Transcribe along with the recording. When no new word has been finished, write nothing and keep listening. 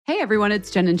Hey everyone, it's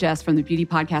Jen and Jess from the beauty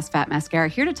podcast Fat Mascara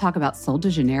here to talk about Sol de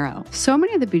Janeiro. So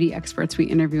many of the beauty experts we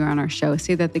interview on our show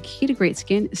say that the key to great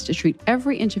skin is to treat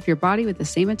every inch of your body with the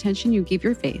same attention you give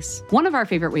your face. One of our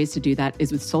favorite ways to do that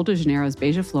is with Sol de Janeiro's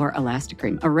Beija Flor Elastic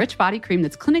Cream, a rich body cream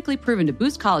that's clinically proven to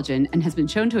boost collagen and has been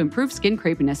shown to improve skin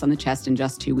crepiness on the chest in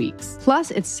just 2 weeks.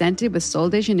 Plus, it's scented with Sol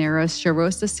de Janeiro's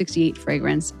Charosta 68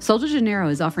 fragrance. Sol de Janeiro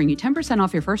is offering you 10%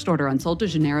 off your first order on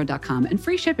soldejaneiro.com and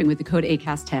free shipping with the code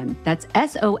ACAST10. That's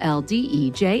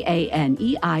SOLDEJANEIRO,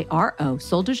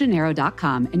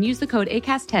 soldejaneiro.com, and use the code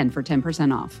ACAST10 for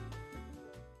 10% off.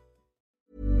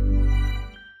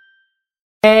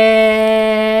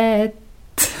 1,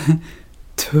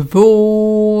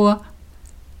 2,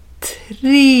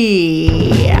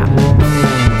 3.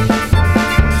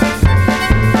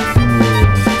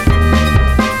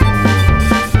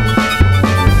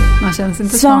 Man känns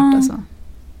inte smart alltså.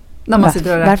 När man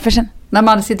sitter och räknar. När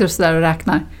man sitter och sådär och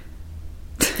räknar.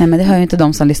 Nej, men det hör ju inte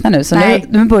de som lyssnar nu. Så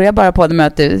nu börjar bara på det med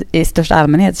att du i största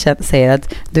allmänhet säger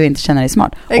att du inte känner dig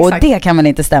smart. Exakt. Och det kan väl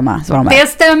inte stämma? Det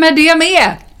stämmer det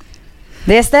med!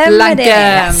 Det stämmer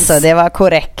det. Så det var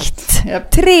korrekt.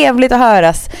 Yep. Trevligt att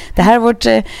höras. Det här är vårt...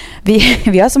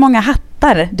 Vi har så många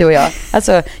hattar, du och jag.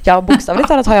 Alltså, bokstavligt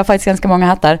talat har jag faktiskt ganska många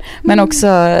hattar. Men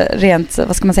också rent,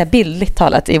 vad ska man säga, bildligt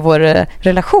talat i vår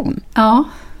relation. Ja.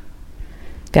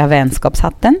 Vi har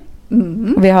vänskapshatten.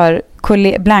 Och vi har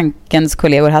Blankens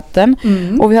kollegorhatten.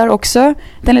 Och vi har också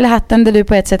den lilla hatten där du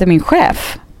på ett sätt är min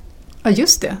chef. Ja,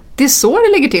 just det. Det är så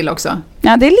det ligger till också.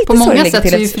 Ja, det är lite på så många det ligger sätt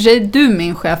till. Så är ju för sig du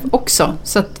min chef också.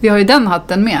 Så att vi har ju den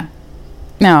hatten med.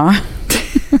 Ja.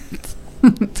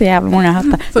 Så jävla många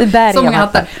hattar. Så många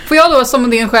hattar. Får jag då som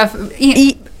din chef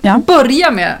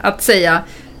börja med att säga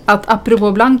att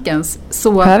apropå Blankens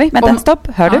så... Hör vi? Vänta, stopp.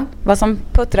 Hör du vad som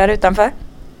puttrar utanför?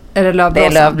 Är det lövblåsaren?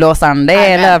 Det är lövblåsaren. Det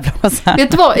är lövblåsaren.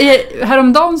 Vet du vad?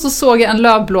 Häromdagen så såg jag en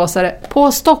lövblåsare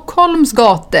på Stockholms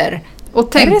gator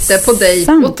och tänkte på dig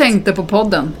och tänkte på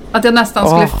podden. Att jag nästan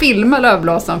skulle filma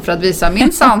lövblåsaren för att visa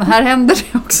minsann, här händer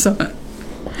det också.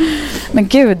 Men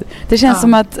gud, det känns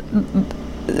som att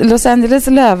Los Angeles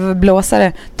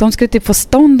lövblåsare, de skulle typ få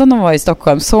stånd om de var i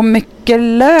Stockholm. Så mycket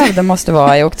löv det måste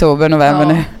vara i oktober, november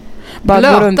nu.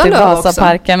 Bara gå runt i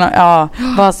Vasaparken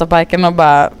Vasaparken och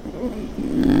bara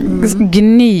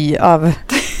gny av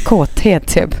kåthet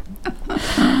typ.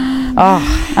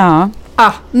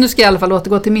 Nu ska jag i alla fall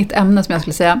återgå till mitt ämne som jag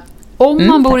skulle säga. Om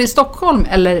man bor i Stockholm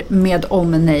eller med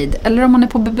omnejd, eller om man är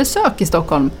på besök i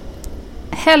Stockholm,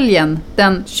 helgen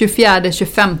den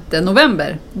 24-25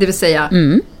 november, det vill säga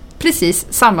precis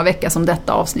samma vecka som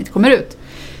detta avsnitt kommer ut,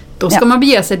 då ska man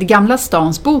bege sig till Gamla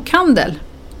Stans bokhandel.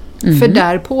 För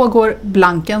där pågår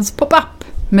Blankens pop-up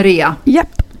med rea.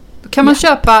 Då kan man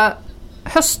köpa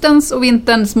höstens och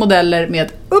vinterns modeller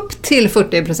med upp till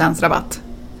 40% rabatt.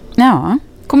 Ja.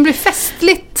 Det kommer bli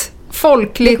festligt,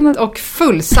 folkligt och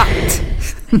fullsatt.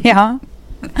 Ja.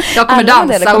 Jag kommer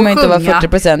dansa och kommer sjunga. Inte vara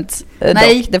 40%.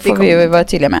 Nej, det får vi ju vara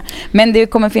tydliga med. Men det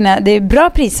kommer det är bra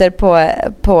priser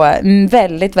på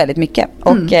väldigt, väldigt mycket.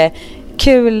 Och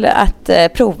kul att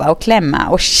prova och klämma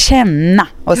och känna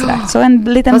och sådär. Så en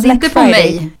liten Black Friday. Inte på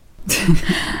mig.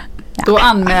 Då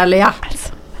anmäler jag.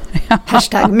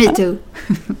 Hashtag MeToo.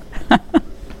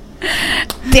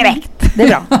 Direkt, det är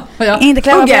bra. Inte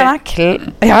klämma på skorna.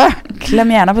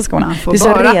 Kläm gärna på skorna. Du är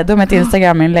så redo med ett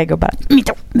Instagram-inlägg och bara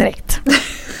MeToo, direkt.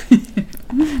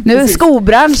 Nu är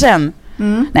skobranschen.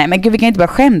 Nej, men gud, vi kan inte bara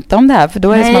skämta om det här. För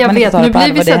då är det som att man inte tar det på allvar.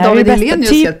 Nu blir vi så David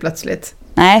Hellenius helt plötsligt.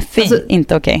 Nej,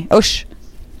 inte okej. Usch.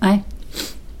 Nej.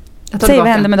 Säg vad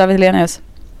hände med David Hellenius?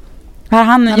 Har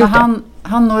han gjort det?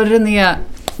 Han och René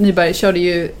Nyberg körde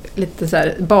ju lite så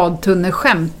här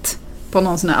badtunneskämt på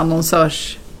någon sån här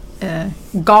annonsörs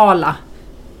gala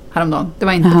häromdagen. Det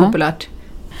var inte populärt.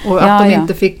 Och att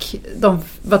de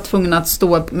var tvungna att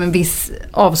stå med en viss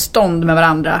avstånd med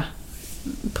varandra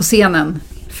på scenen.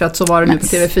 För att så var det nu på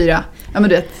TV4. Ja, men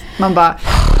du vet, man bara...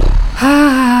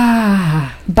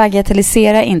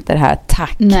 Bagatellisera inte det här,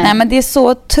 tack. Nej, men det är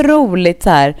så otroligt så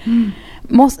här.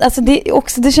 Alltså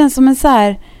det känns som en så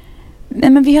här... Nej,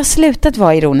 men vi har slutat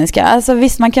vara ironiska. Alltså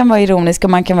visst, man kan vara ironisk och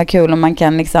man kan vara kul och man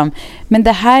kan liksom... Men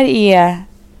det här är...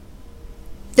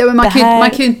 Ja, men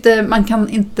man kan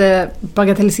inte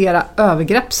bagatellisera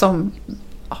övergrepp som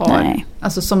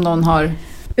alltså som någon har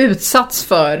utsatts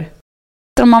för.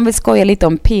 Om man vill skoja lite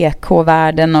om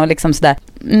PK-världen och liksom sådär.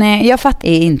 Nej, jag fattar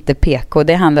inte PK.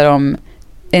 Det handlar om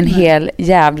en hel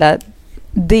jävla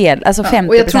del. Alltså 50%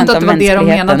 och jag tror inte att det var det de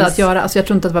menade att göra. Alltså jag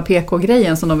tror inte att det var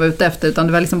PK-grejen som de var ute efter. Utan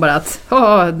det var liksom bara att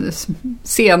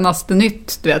senaste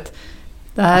nytt, du vet.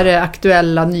 Det här är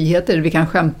aktuella nyheter. Vi kan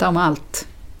skämta om allt.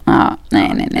 Ja,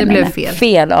 nej. Det blev fel.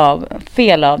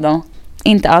 Fel av dem.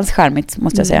 Inte alls charmigt,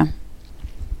 måste jag säga.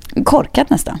 Korkat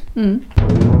nästan.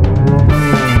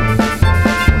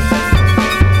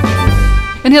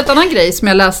 En helt annan grej som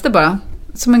jag läste bara.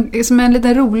 Som en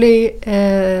liten rolig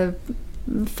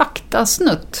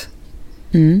faktasnutt.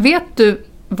 Vet du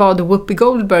vad Whoopi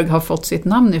Goldberg har fått sitt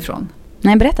namn ifrån?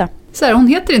 Nej, berätta. Så här, hon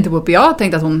heter inte Whoopi. Jag har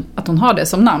tänkt att hon har det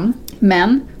som namn.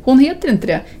 Men hon heter inte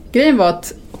det. Grejen var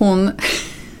att hon...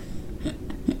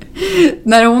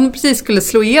 när hon precis skulle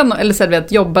slå igenom, eller så här,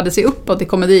 jobbade sig uppåt i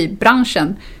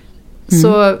komedibranschen,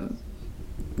 så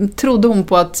trodde hon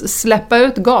på att släppa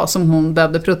ut gas som hon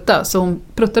behövde prutta. Så hon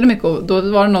pruttade mycket, och då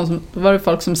var det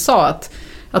folk som sa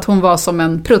att hon var som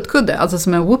en pruttkudde, alltså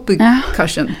som en whoopee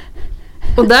cushion.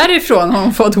 Och därifrån har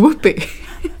hon fått whoopee.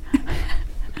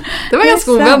 Det var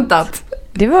ganska oväntat.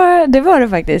 Det var det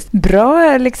faktiskt.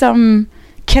 Bra, liksom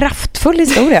kraftfull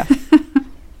historia.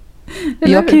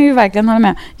 Jag kan ju verkligen hålla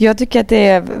med. Jag tycker att det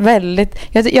är väldigt...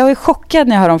 Jag är chockad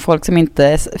när jag hör om folk som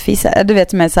inte fisar. Du vet,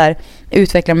 som är så här,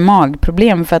 utvecklar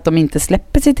magproblem för att de inte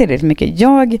släpper sig tillräckligt mycket.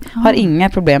 Jag har inga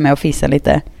problem med att fisa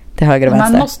lite till höger och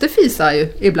vänster. Man måste fisa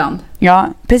ju ibland. Ja,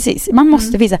 precis. Man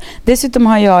måste fisa. Dessutom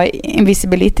har jag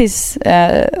invisibilities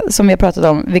som vi har pratat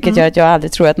om, vilket gör att jag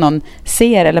aldrig tror att någon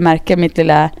ser eller märker mitt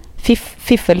lilla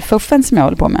fiffelfuffen som jag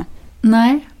håller på med.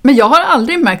 Nej, men jag har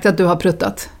aldrig märkt att du har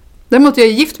pruttat. Däremot är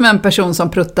jag gift med en person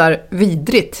som pruttar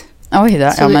vidrigt. Oj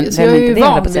då, så jag är ju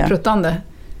van vid pruttande.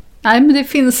 Nej, men det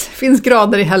finns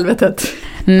grader i helvetet.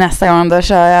 Nästa gång då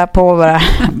kör jag på våra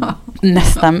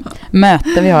nästa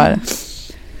möte vi har.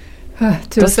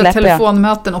 Tur att jag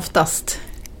telefonmöten oftast.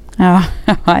 Ja,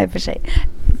 i och för sig.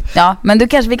 Ja, men du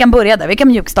kanske vi kan börja där. Vi kan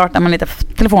mjukstarta med lite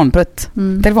telefonprutt.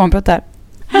 Telefonprutt här.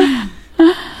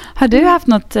 Har du haft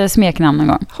något smeknamn någon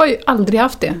gång? Har ju aldrig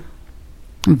haft det.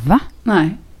 Va? Nej.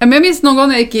 Men jag minns någon gång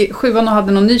när jag gick i 7:an och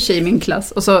hade någon ny tjej i min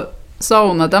klass. Och så sa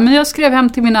hon att men jag skrev hem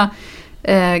till mina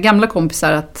gamla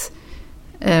kompisar att,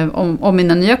 om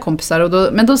mina nya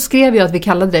kompisar. Men då skrev jag att vi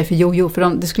kallade dig för Jojo.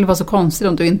 För det skulle vara så konstigt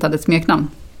om du inte hade ett smeknamn.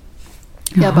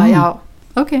 Jag bara,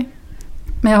 okej.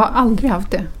 Men jag har aldrig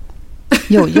haft det.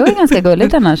 Jojo är ganska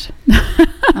gulligt annars.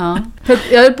 Ja. För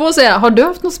jag höll på att säga, har du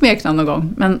haft något smeknamn någon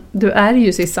gång? Men du är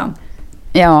ju Sissan.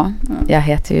 Ja, jag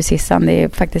heter ju Sissan. Det är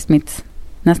faktiskt mitt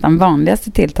nästan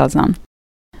vanligaste tilltalsnamn.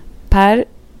 Per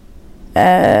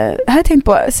har jag tänkt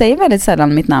på, säger väldigt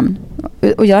sällan mitt namn.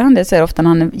 Och gör han det så är det ofta när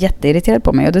han är jätteirriterad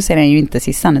på mig. Och då säger han ju inte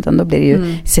Sissan, utan då blir det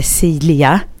ju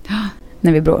Cecilia.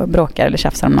 När vi bråkar eller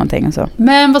tjafsar om någonting och så.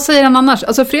 Men vad säger han annars?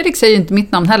 Alltså Fredrik säger ju inte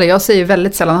mitt namn heller. Jag säger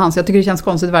väldigt sällan hans. Jag tycker det känns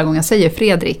konstigt varje gång jag säger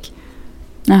Fredrik.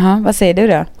 Jaha, vad säger du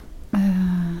då?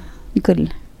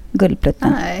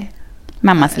 Gullplutten. Nej.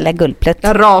 Mammas lilla gullplutt.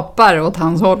 Jag rapar åt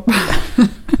hans håll.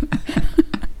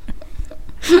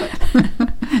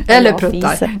 Eller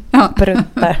pruttar. Ja.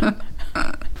 Pruttar.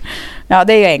 Ja,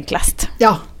 det är ju enklast.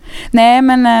 Ja. Nej,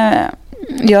 men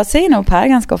jag säger nog Per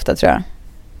ganska ofta, tror jag.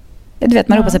 Du vet,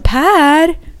 man ropar sig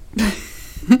Per.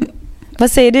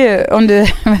 Vad säger du om du...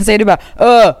 Vad säger du bara?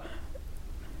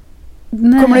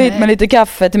 Kommer du hit med lite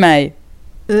kaffe till mig?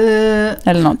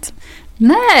 Eller något.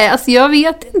 Nej, alltså jag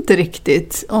vet inte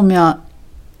riktigt om jag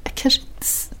kanske inte...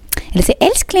 Eller säger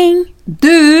älskling.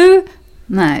 Du!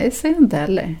 Nej, säger jag inte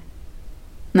heller.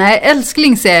 Nej,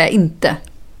 älskling säger jag inte.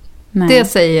 Nej. Det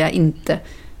säger jag inte.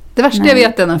 Det värsta jag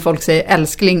vet är när folk säger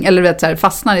älskling, eller vet så här,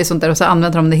 fastnar i sånt där och så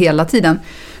använder de det hela tiden.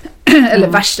 Eller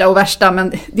värsta,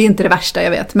 men det är inte det värsta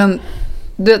jag vet. Men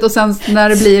du vet, och sen när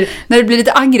det blir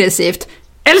lite aggressivt,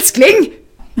 älskling!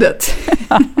 Du vet.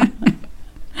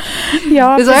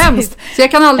 Ja, det är så hemskt. Så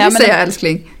jag kan aldrig säga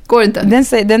älskling. Går inte.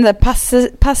 Den där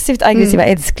passivt aggressiva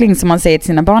älskling som man säger till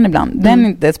sina barn ibland, den är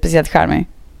inte speciellt charmig.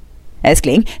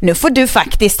 Älskling, nu får du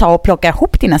faktiskt ta och plocka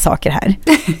ihop dina saker här.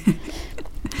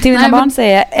 Till mina barn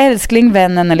säger älskling,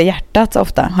 vännen eller hjärtat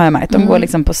ofta, har jag märkt. De går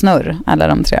liksom på snurr, alla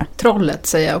de tre. Trollet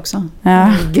säger jag också.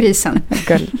 Ja. Grisen.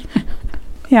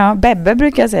 Ja, Bebbe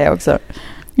brukar jag säga också.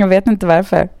 Jag vet inte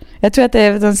varför. Jag tror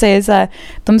att de säger så här,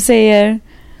 de säger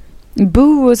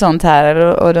boo och sånt här,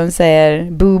 och de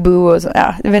säger boo och så.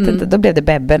 Ja, jag vet inte, då blev det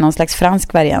Bebbe, någon slags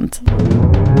fransk variant.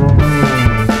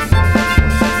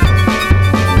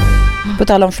 På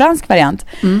tal om fransk variant.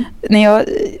 När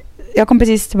jag kom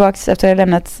precis tillbaka efter att jag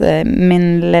lämnat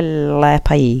min lilla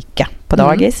pajka på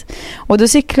dagis. Och då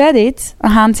cyklade jag dit och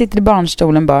han sitter i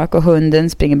barnstolen bak och hunden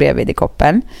springer bredvid i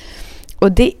koppeln.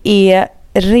 Och det är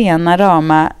rena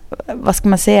rama, vad ska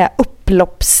man säga,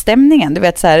 upploppsstämningen. Du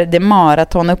vet så här, det är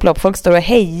maratonupplopp. Folk står och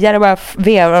hejar och bara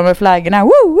vevar med flaggorna.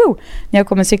 Woo, woo! När jag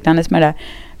kommer cyklandes med det där.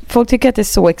 Folk tycker att det är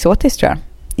så exotiskt, tror jag,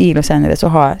 i Los Angeles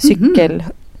att ha cykel,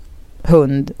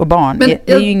 hund och barn. Men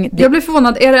jag blir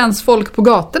förvånad, är det ens folk på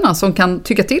gatorna som kan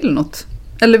tycka till något?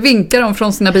 Eller vinkar de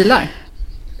från sina bilar?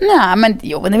 Nej, men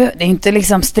jo, det är inte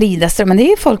liksom stridaste, men det är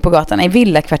ju folk på gatan i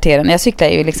villakvarteren. Jag cyklar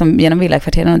ju liksom genom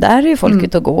villakvarteren och där är ju folk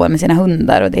ute och går med sina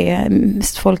hundar och det är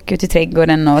folk ute i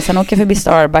trädgården och sen åker jag förbi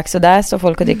Starbucks och där står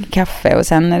folk och dricker kaffe och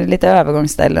sen är det lite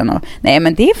övergångsställen och nej,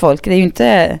 men det är folk, det är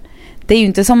ju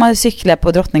inte som att cykla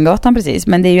på Drottninggatan precis,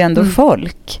 men det är ju ändå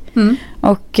folk.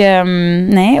 Och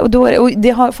nej, och det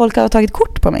har folk har tagit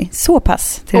kort på mig så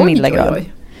pass till en milda grad.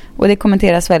 Och det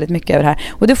kommenteras väldigt mycket över det här.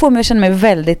 Och det får mig att känna mig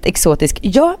väldigt exotisk.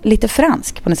 Ja, lite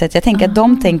fransk på något sätt. Jag tänker att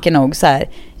de tänker nog så här.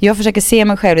 Jag försöker se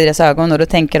mig själv i deras ögon och då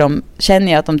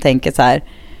känner jag att de tänker så här.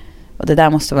 Och det där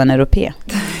måste vara en europé.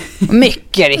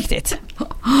 Mycket riktigt.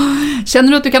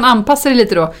 Känner du att du kan anpassa dig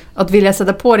lite då? Att vilja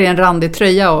sätta på dig en randig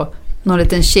tröja och någon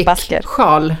liten chic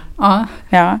sjal?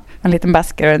 Ja, en liten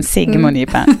basker och en cigg i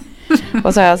mungipan.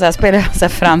 Och så har jag spelar jag så här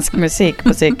fransk musik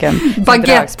på cykeln.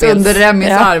 Baguette under Remys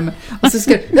arm. Och så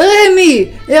ska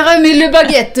Remy le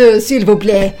baguette, s'il vous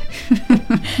plaît.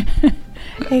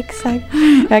 Exakt.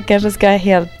 Jag kanske ska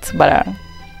helt bara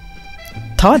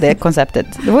ta det konceptet.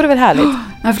 Det vore väl härligt.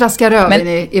 En flaska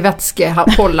rödvin i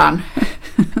vätskehållaren.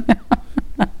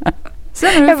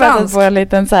 Sen är det fransk. På en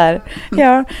liten så här,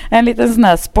 en liten sån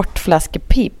här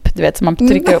sportflaskepip, du vet, som man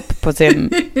trycker upp på sin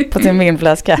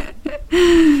vinflaska.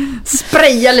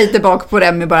 Spraya lite bak på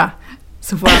Remy bara.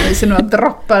 Så får han i sig några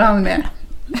droppar han med.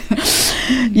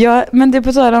 Ja, men det är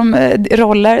på tal om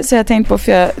roller så jag tänkte på,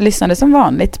 för jag lyssnade som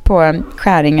vanligt på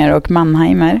Skäringer och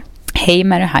Mannheimer.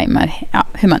 Heimer, ja,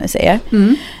 hur man nu säger.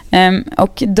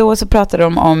 Och då så pratar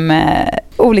de om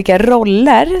olika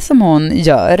roller som hon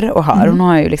gör och har. Hon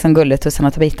har ju liksom Gulletussan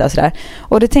och Tabita och sådär.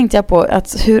 Och då tänkte jag på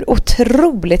att hur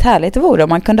otroligt härligt det vore om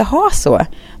man kunde ha så.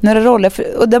 Några roller,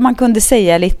 och där man kunde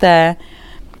säga lite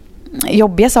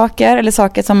jobbiga saker eller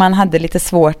saker som man hade lite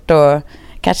svårt att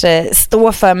kanske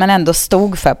stå för men ändå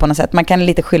stod för på något sätt. Man kan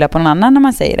lite skylla på någon annan när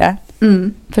man säger det.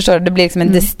 Förstår du? Det blir liksom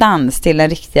en distans till den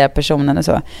riktiga personen och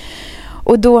så.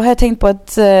 Och då har jag tänkt på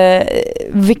att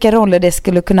vilka roller det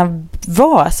skulle kunna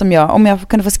vara som om jag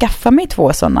kunde få skaffa mig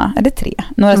 2 sådana, eller 3,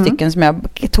 några stycken som jag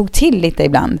tog till lite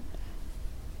ibland.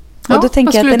 Ja, och då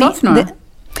tänker jag att du ta för några?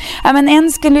 Ja, men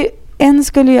en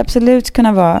skulle ju absolut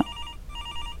kunna vara.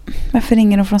 Varför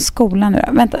ringer de från skolan nu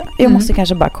då? Vänta, jag måste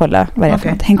kanske bara kolla vad det är för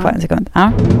något. Häng kvar en sekund.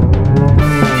 Ja.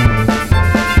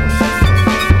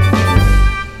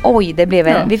 Oj, det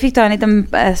blev vi fick ta en liten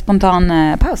spontan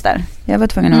paus där. Jag var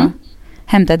tvungen att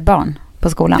hämta ett barn på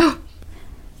skolan.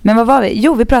 Men vad var vi?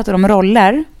 Jo, vi pratade om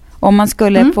roller. Om man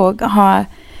skulle få ha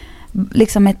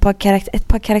liksom ett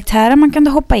par karaktärer man kunde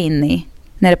hoppa in i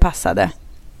när det passade.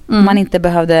 Man inte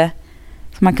behövde,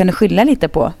 som man kunde skylla lite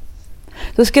på.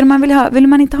 Då skulle man vill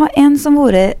man inte ha en som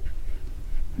vore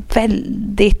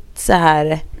väldigt så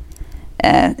här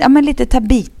men lite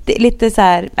tabit, lite så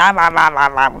här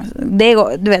det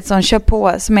är, du vet, som kör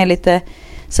på, som är lite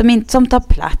som tar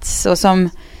plats och som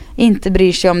inte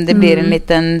bryr sig om det blir en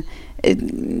liten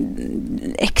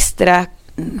extra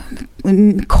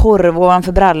korv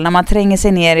ovanför brallorna, man tränger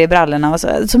sig ner i brallorna och så,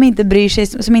 som inte bryr sig,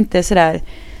 som inte så där,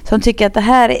 som tycker att det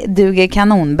här duger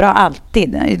kanonbra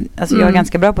alltid. Alltså jag är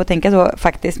ganska bra på att tänka så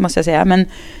faktiskt, måste jag säga, men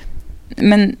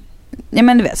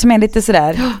du vet, som är lite så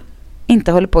där,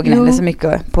 inte håller på och gnäller så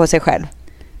mycket på sig själv.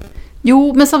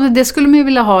 Jo, men samtidigt, det skulle man ju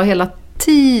vilja ha hela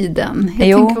tiden.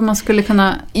 Jag tänker vad man skulle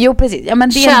kunna precis. Ja, men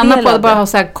det tjäna på att bara ha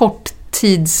så här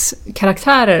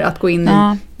korttidskaraktärer att gå in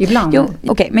i ibland. Jo,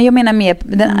 okej, men jag menar mer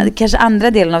den kanske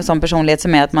andra delen av sån personlighet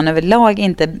som är att man överlag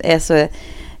inte är så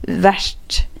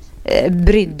värst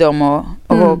brydd om att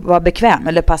vara bekväm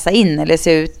eller passa in eller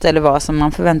se ut eller vad som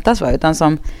man förväntas vara, utan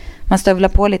som man stövlar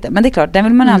på lite. Men det är klart, den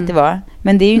vill man alltid vara,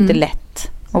 men det är ju inte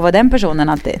lätt att vara den personen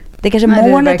alltid. Det är kanske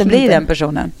målet att bli den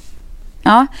personen.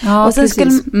 Ja, och sen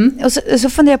så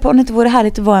funderar jag på om det inte vore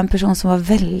härligt att vara en person som var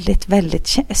väldigt,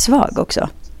 väldigt svag också.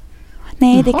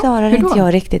 Nej, det klarar inte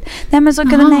jag riktigt. Nej, men så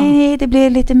kunde det blir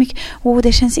lite mycket.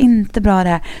 Det känns inte bra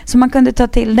där. Så man kunde ta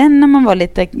till den när man var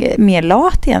lite mer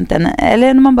lat egentligen.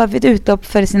 Eller när man bara fick utlopp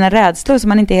för sina rädslor, så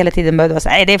man inte hela tiden behövde vara så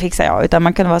här, nej, det fixar jag. Utan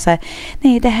man kunde vara så här,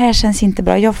 nej, det här känns inte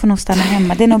bra. Jag får nog stanna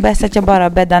hemma. Det är nog bäst att jag bara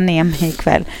bäddar ner mig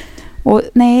ikväll. Och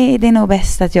nej, det är nog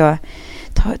bäst att jag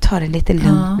tar det lite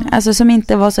lugnt. Alltså som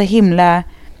inte var så himla...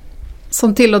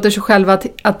 Som tillåter sig själv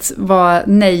att vara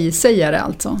nej-sägare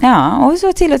alltså. Ja, och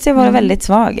så tillåter sig vara väldigt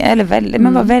svag. Eller väldigt,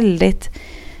 men vara väldigt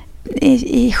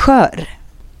i skör.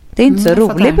 Det är inte så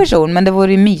rolig person, men det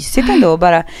vore ju mysigt ändå.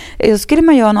 Bara, skulle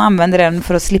man göra och använda den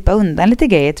för att slippa undan lite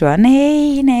grejer, tror jag.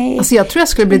 Nej. Alltså jag tror jag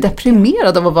skulle bli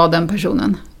deprimerad av att vara den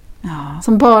personen. Ja.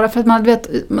 Som bara för att man vet,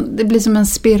 det blir som en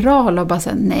spiral och bara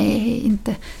säga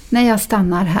nej, jag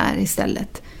stannar här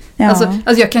istället. Ja.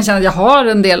 Alltså jag kan känna att jag har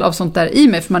en del av sånt där i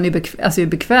mig, för man är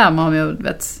bekväm av mig och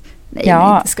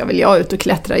Nej, inte ska väl jag ut och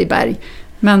klättra i berg.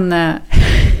 Men,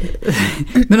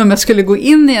 men om jag skulle gå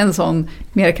in i en sån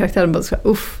mer karaktär, bara ska,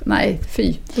 nej,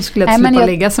 fy. Då skulle jag slippa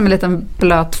ligga som en liten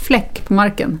blöt fläck på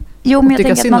marken. Jo, men jag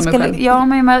tänker att man skulle,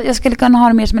 men jag skulle kunna ha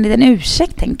det mer som en liten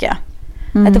ursäkt, tänker jag.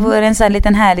 Att det vore en sån här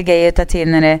liten härlig grej att ta till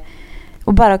när det,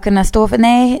 och bara kunna stå för,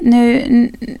 nej,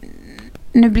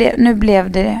 nu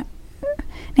blev det,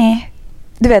 nej.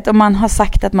 Du vet, om man har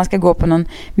sagt att man ska gå på någon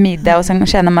middag och sen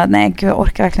känner man att nej, gud, jag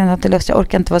orkar verkligen inte lust, jag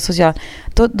orkar inte vara social.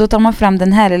 Då tar man fram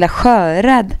den här lilla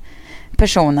skörad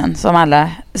personen som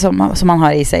man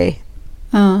har i sig.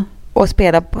 Och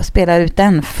spelar ut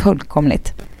den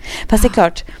fullkomligt. Fast det är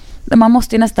klart, man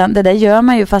måste ju nästan, det där gör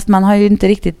man ju fast man har ju inte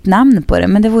riktigt namn på det,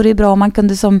 men det vore ju bra om man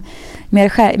kunde som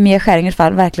Mia Skäringers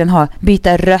fall verkligen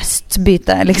byta röst,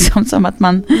 liksom som att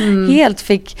man helt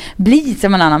fick bli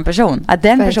som en annan person. Att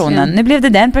den personen, nu blev det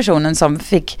den personen som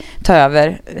fick ta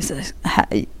över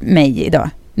mig idag,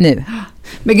 nu.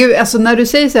 Men gud, alltså när du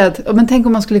säger så här att, men tänk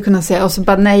om man skulle kunna säga och så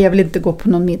bara, nej, jag vill inte gå på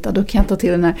någon middag, då kan jag ta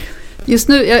till den här. Just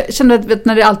nu, jag känner att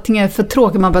när allting är för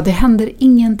tråkigt, man bara, det händer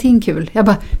ingenting kul. Jag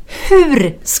bara,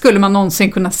 hur skulle man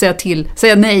någonsin kunna säga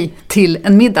nej till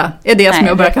en middag? Är det som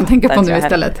jag bara kan tänka på nu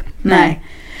istället? Nej,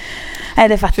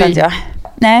 det fattar inte jag.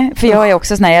 Nej, för jag är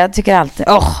också sån här, jag tycker alltid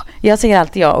ja och jag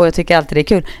tycker alltid det är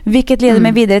kul. Vilket leder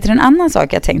mig vidare till en annan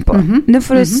sak jag tänkt på. Nu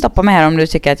får du stoppa mig här om du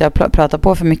tycker att jag pratar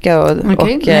på för mycket och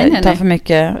tar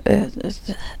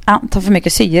för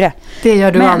mycket syre. Det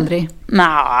gör du aldrig.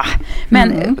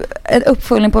 Men en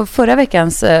uppföljning på förra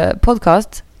veckans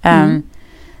podcast.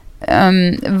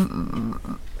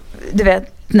 Du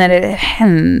vet,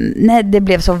 när det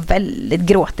blev så väldigt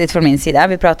gråtigt från min sida.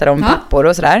 Vi pratade om pappor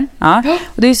och sådär. Ja.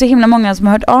 Och det är ju så himla många som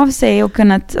har hört av sig och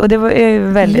kunnat, och det var ju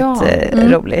väldigt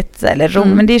roligt.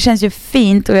 Men det känns ju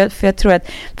fint, och för jag tror att,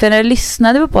 för när jag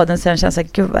lyssnade på podden så känns det,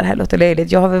 gud vad det här låter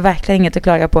löjligt. Jag har väl verkligen inget att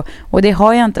klaga på. Och det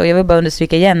har jag inte, och jag vill bara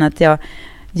understryka igen att det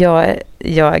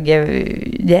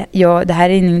här är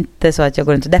inte så att jag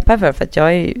går runt och deppar för att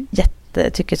jag är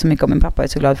tycker så mycket om min pappa, jag är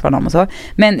så glad för honom och så.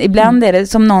 Men ibland är det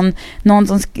som någon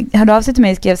som hörde av sig till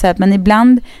mig och skrev så här, att men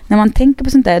ibland när man tänker på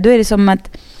sånt där, då är det som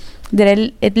att det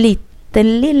är det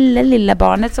lilla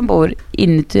barnet som bor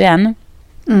inuti en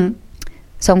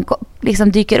som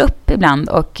liksom dyker upp ibland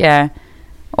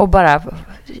och bara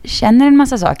känner en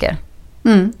massa saker.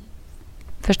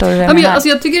 Förstår du vad jag menar?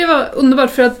 Jag tycker det var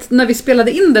underbart, för att när vi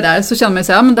spelade in det där så kände man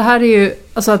så här, men det här är ju,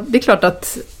 alltså det är klart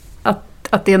att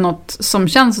det är något som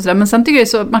känns och sådär, men sen tycker jag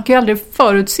så, man kan ju aldrig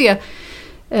förutse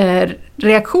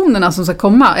reaktionerna som ska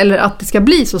komma, eller att det ska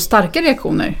bli så starka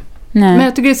reaktioner. Nej. Men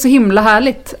jag tycker det är så himla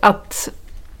härligt att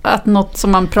något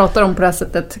som man pratar om på det här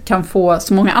sättet kan få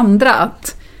så många andra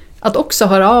att också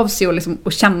höra av sig och, liksom,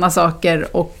 och känna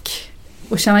saker och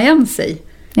känna igen sig.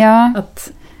 Ja.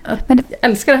 Jag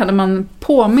älskar det här när man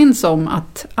påminns om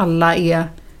att alla är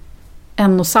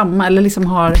en och samma, eller liksom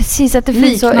har precis, att det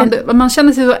liknande. Finns man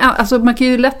känner sig så, alltså man kan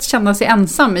ju lätt känna sig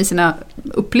ensam i sina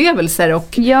upplevelser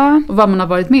och vad man har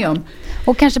varit med om.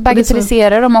 Och kanske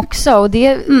bagatellisera dem också, och det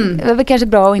är väl kanske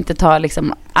bra att inte ta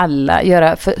liksom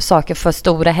göra saker för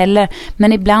stora heller,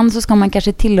 men ibland så ska man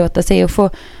kanske tillåta sig att få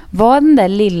vara den där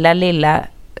lilla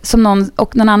som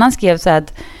någon annan skrev så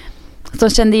att de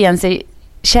kände igen sig,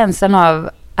 känslan av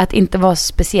att inte vara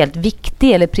speciellt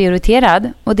viktig eller prioriterad,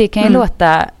 och det kan ju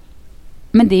låta,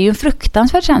 men det är ju en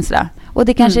fruktansvärd känsla. Och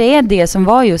det kanske är det som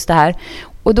var just det här.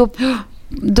 Och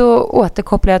då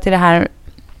återkopplar jag till det här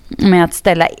med att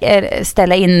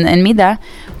ställa in en middag.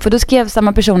 För då skrev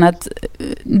samma person att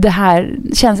det här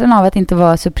känslan av att inte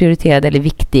vara så prioriterad eller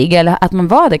viktig, eller att man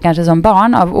var det kanske som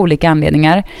barn av olika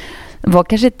anledningar, var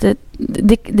kanske inte,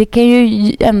 det kan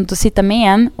ju ändå sitta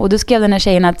med en. Och då skrev den här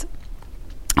tjejen att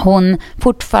hon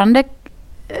fortfarande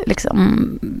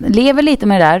liksom lever lite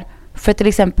med det där. För till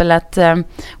exempel att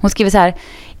hon skriver så här: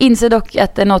 inser dock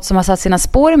att det är något som har satt sina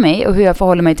spår i mig och hur jag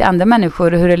förhåller mig till andra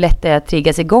människor och hur det lätt är att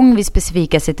triggas igång vid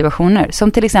specifika situationer.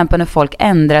 Som till exempel när folk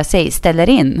ändrar sig, ställer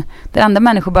in. Där andra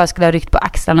människor bara skulle ha ryckt på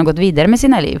axlarna och gått vidare med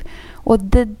sina liv. Och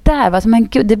det där var som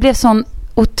det blev sån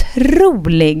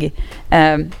otrolig...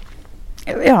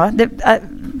 jag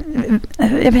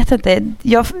vet inte.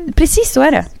 Precis så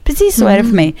är det. Precis så är det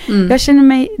för mig. Jag känner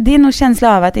mig... Det är nog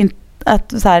känsla av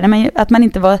att man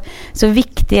inte var så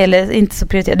viktig eller inte så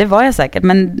prioriterad. Det var jag säkert,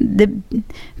 men det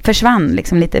försvann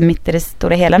liksom lite mitt i det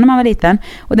stora hela när man var liten.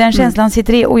 Och den känslan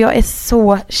sitter i, och jag är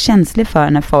så känslig för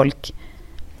när folk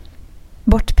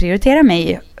bortprioriterar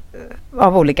mig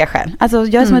av olika skäl. Alltså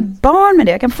jag är som ett barn med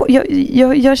det.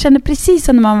 Jag känner precis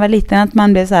som när man var liten att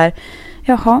man blev så här,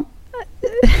 jaha,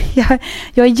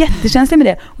 jag är jättekänslig med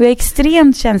det. Och jag är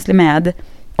extremt känslig med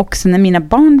också när mina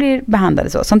barn blir behandlade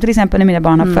så. Som till exempel när mina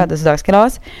barn har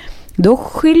födelsedagskalas. Då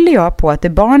skyller jag på att det är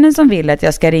barnen som vill att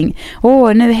jag ska ringa.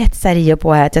 Nu hetsar Rio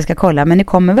på här att jag ska kolla, men ni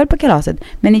kommer väl på kalaset.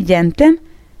 Men egentligen,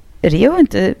 Rio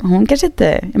inte, hon kanske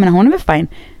inte, jag menar hon är väl fine.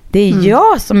 Det är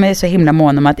jag som är så himla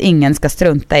mån om att ingen ska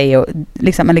strunta i och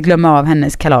liksom, eller glömma av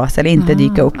hennes kalas eller inte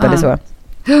dyka upp eller så.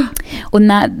 Och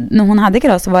när hon hade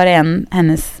kalas så var det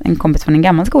en kompis från en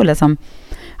gammal skola som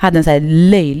hade en så här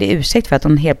löjlig ursäkt för att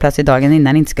hon helt plötsligt dagen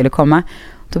innan inte skulle komma.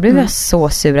 Då blev jag så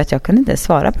sur att jag kunde inte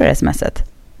svara på det smset.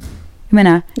 Jag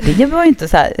menar, Rio var inte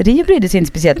så här, Rio brydde sig inte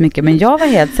speciellt mycket, men jag var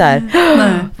helt så här,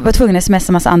 var tvungen att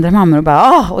smsa massa andra mammor och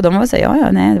bara, och de var så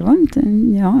här, nej, det var inte,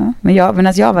 men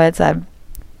jag var helt så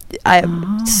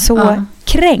här,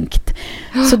 kränkt.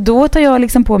 Så då tar jag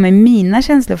liksom på mig mina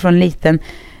känslor från liten,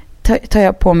 tar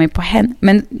jag på mig på henne.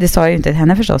 Men det sa jag ju inte till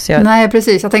henne förstås. Nej,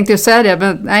 precis. Jag tänkte ju säga det,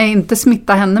 men nej, inte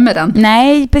smitta henne med den.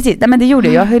 Nej, precis. Nej, men det gjorde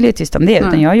jag. höll ju tyst om det.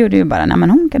 Utan jag gjorde ju bara, nej men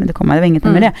hon kan inte komma. Det var inget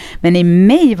med det. Men i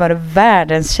mig var det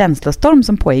världens känslostorm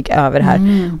som pågick över det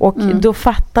här. Och då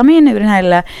fattar man ju nu den här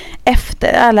lilla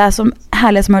efter alla som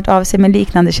härliga som har hört av sig med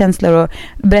liknande känslor och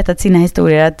berättat sina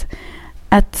historier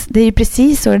att det är ju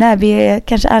precis så det där. Vi är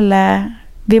kanske alla...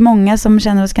 Vi är många som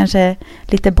känner oss kanske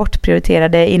lite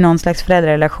bortprioriterade i någon slags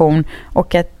föräldrarelation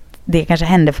och att det kanske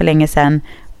hände för länge sedan,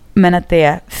 men att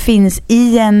det finns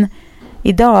i en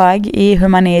idag i hur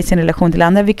man är i sin relation till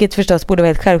andra, vilket förstås borde vara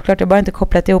helt självklart. Jag har bara inte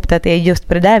kopplat ihop det att det är just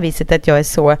på det där viset att jag är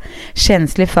så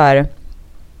känslig för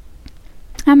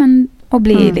att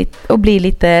bli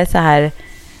lite så här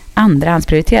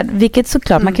andrahandsprioriterad, vilket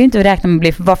såklart man kan ju inte räkna med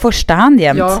att vara första hand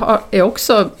jämt. Jag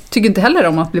tycker inte heller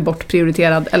om att bli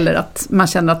bortprioriterad eller att man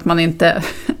känner att man inte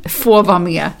får vara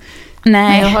med.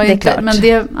 Nej, det är klart. Men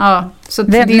det, så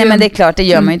nej, men det är klart, det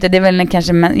gör man ju inte. Det är väl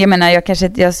kanske, jag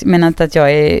menar inte att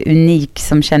jag är unik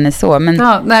som känner så.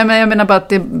 Men, nej, men jag menar bara att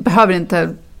det behöver inte...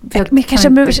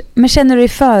 Men känner du dig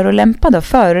förolämpad då?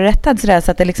 Förorättad sådär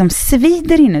så att det liksom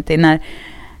svider inuti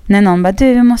när någon bara,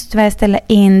 du måste väl ställa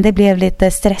in, det blev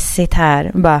lite stressigt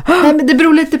här. Bara, nej, men det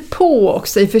beror lite på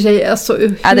också i och för sig. Alltså,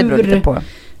 det beror lite på.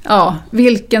 Ja,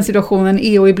 vilken situationen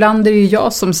är. Och ibland är det ju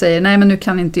jag som säger, nej men nu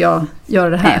kan inte jag göra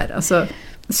det här. Alltså,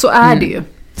 så är det ju.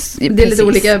 Det är lite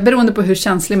olika, beroende på hur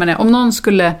känslig man är. Om någon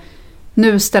skulle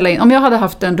nu ställa in, om jag hade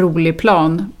haft en rolig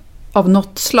plan av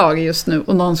något slag just nu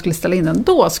och någon skulle ställa in den,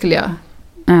 då skulle jag...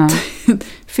 Ja.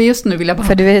 För just nu vill jag bara...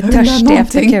 För du är törstig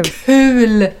efter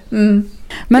kul.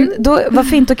 Men då, vad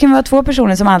fint, då kan vi vara två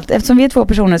personer som alltid, eftersom vi är två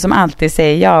personer som alltid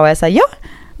säger ja och jag säger ja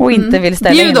och inte vill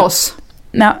ställa in. Bjud oss.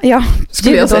 Ja,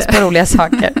 bjud oss på roliga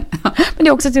saker. Men det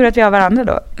är också tur att vi har varandra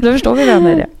då. Då förstår vi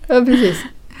varandra i det. Ja, precis.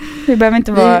 Vi behöver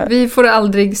inte vara... Vi får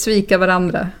aldrig svika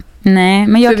varandra. Nej,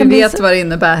 men jag för kan vi vet vad det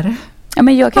innär. Ja,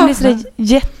 men jag kan bli så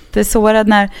jättesårad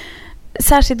när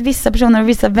särskilt vissa personer och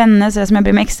vissa vänner så som jag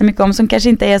bryr mig extra mycket om, som kanske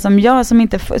inte är som jag, som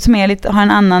är lite, har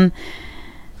en annan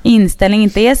inställning,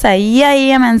 inte är så här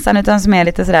jajamensan, utan som är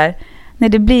lite sådär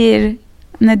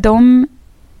när de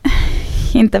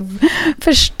inte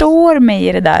förstår mig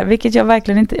i det där, vilket jag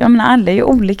verkligen inte, jag menar alla är ju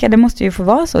olika, det måste ju få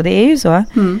vara så, det är ju så.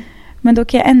 Men då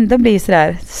kan jag ändå bli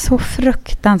så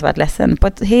fruktansvärt ledsen på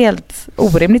ett helt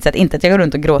orimligt sätt, inte att jag går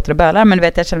runt och gråter och bölar, men du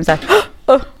vet, jag känner så här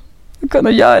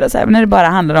kunna göra så här, men när det bara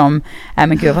handlar om men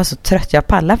gud, jag var så trött, jag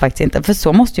pallar faktiskt inte, för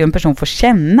så måste ju en person få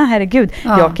känna, herregud.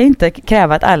 Jag kan inte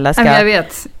kräva att alla ska... Jag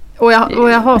vet, och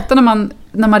jag hatar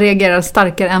när man reagerar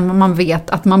starkare än vad man vet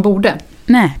att man borde.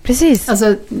 Nej, precis.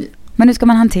 Alltså, men hur ska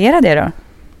man hantera det då?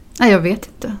 Nej, jag vet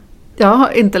inte. Jag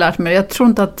har inte lärt mig det. Jag tror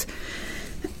inte att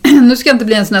nu ska jag inte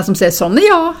bli en sån här som säger sån är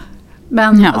jag.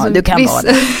 Men alltså, du kan vara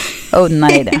det. Unna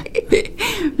dig det.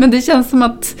 Men det känns som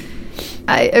att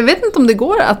jag vet inte om det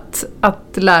går att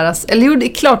lära sig. Eller jo, det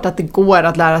är klart att det går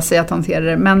att lära sig att hantera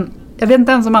det. Men jag vet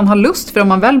inte ens om man har lust. För om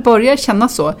man väl börjar känna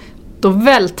så, då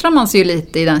vältrar man sig ju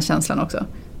lite i den känslan också.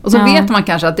 Och så vet man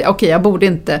kanske att okej, jag borde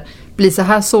inte bli så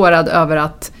här sårad över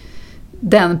att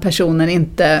den personen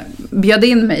inte bjöd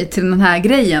in mig till den här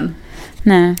grejen.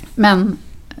 Nej. Men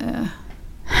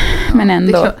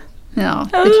ändå. Det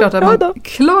är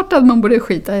klart att man borde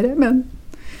skita i det.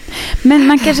 Men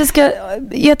man kanske ska,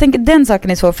 jag tänker den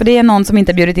saken är svår, för det är någon som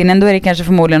inte har bjudit in en, då är det kanske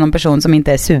förmodligen någon person som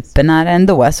inte är supernära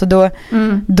ändå, så då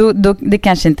det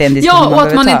kanske inte är en diskussion. Ja,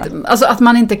 och att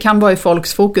man inte kan vara i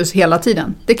folks fokus hela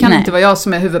tiden. Det kan inte vara jag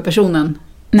som är huvudpersonen.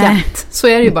 Nej. Så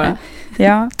är det ju bara.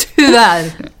 Ja.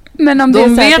 Tyvärr. Men om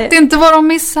de vet inte vad de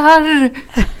missar.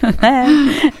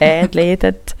 Nej,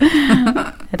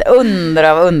 ett under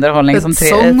av underhållning. Ett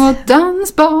sång- och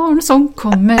dansbarn som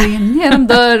kommer in genom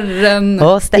dörren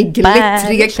och i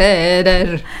glittriga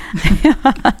kläder.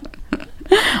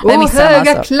 Och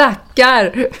höga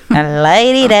klackar.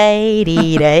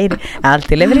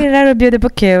 Alltid levererar och bjuder på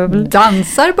kul.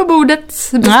 Dansar på bordet,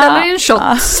 beställer en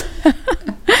shots.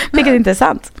 Vilket är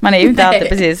intressant. Man är ju inte alltid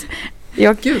precis.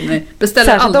 Gud, nej.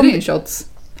 Beställer aldrig en shots.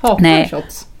 Hatar en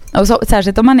shots. Och så,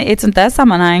 särskilt om man är i ett sånt där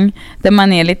sammanhang där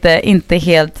man är lite inte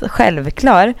helt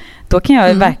självklar, då kan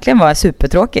jag verkligen vara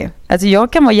supertråkig. Alltså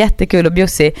jag kan vara jättekul och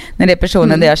bjussig när det är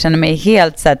personer där jag känner mig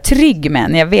helt så här trygg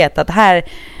med. När jag vet att här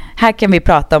kan vi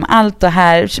prata om allt och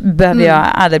här behöver jag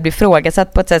aldrig bli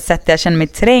frågasatt på ett sätt där jag känner mig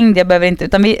trängd. Jag behöver inte,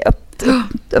 utan vi upp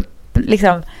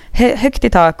liksom högt i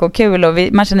tak och kul och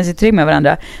man känner sig trygg med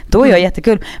varandra. Då är jag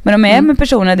jättekul. Men om jag är med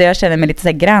personer där jag känner mig lite så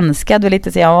här granskad och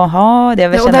lite så jaha, det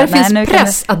och där finns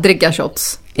press att dricka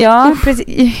shots. Ja,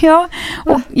 precis. Ja,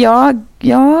 och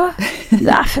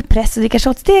för press att dricka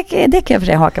shots, det kan jag för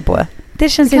sig haka på. Det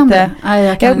känns inte.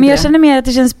 Men jag känner mer att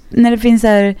det känns när det finns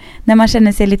här, när man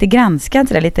känner sig lite granskad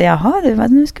så där, lite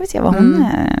nu ska vi se vad hon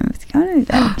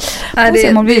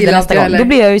nästa gång. Då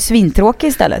blir jag ju svintråkig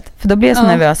istället. För då blir jag så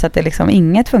nervös att det liksom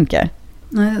inget funkar.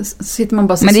 Nej, sitter man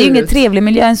bara så. Men det är ju ingen trevlig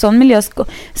miljö. En sån miljö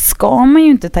ska man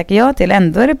ju inte tacka ja till.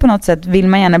 Ändå är det på något sätt, vill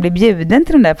man gärna bli bjuden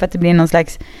till den där för att det blir någon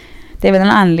slags, det är väl en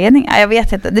anledning. Jag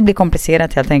vet inte, det blir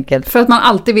komplicerat helt enkelt. För att man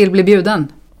alltid vill bli bjuden.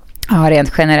 Ja,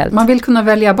 rent generellt. Man vill kunna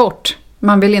välja bort.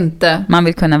 Man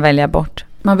vill kunna välja bort.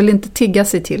 Man vill inte tigga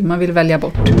sig till, man vill välja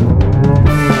bort.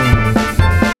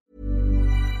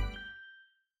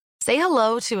 Say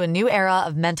hello to a new era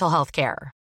of mental health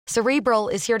care. Cerebral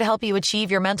is here to help you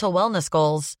achieve your mental wellness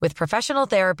goals with professional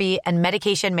therapy and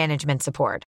medication management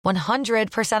support.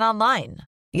 100% online.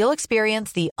 You'll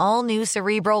experience the all-new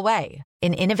Cerebral Way,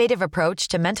 an innovative approach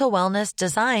to mental wellness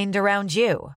designed around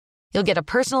you. You'll get a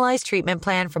personalized treatment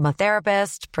plan from a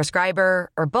therapist,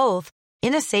 prescriber, or both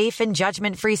in a safe and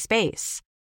judgment-free space.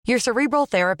 Your Cerebral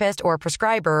therapist or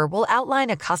prescriber will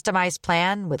outline a customized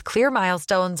plan with clear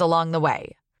milestones along the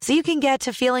way, so you can get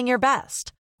to feeling your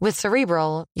best. With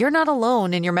Cerebral, you're not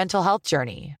alone in your mental health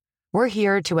journey. We're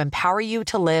here to empower you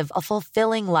to live a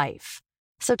fulfilling life.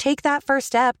 So take that first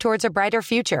step towards a brighter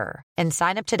future and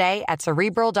sign up today at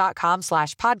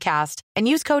Cerebral.com/podcast and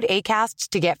use code ACAST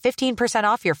to get 15%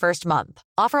 off your first month.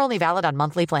 Offer only valid on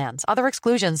monthly plans. Other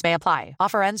exclusions may apply.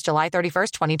 Offer ends July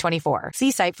 31st, 2024.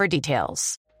 See site for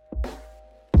details.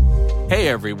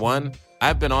 Hey everyone,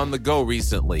 I've been on the go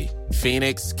recently.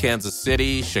 Phoenix, Kansas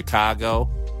City, Chicago.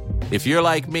 If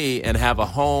you're like me and have a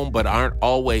home but aren't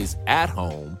always at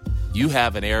home, you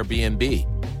have an Airbnb.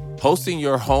 Hosting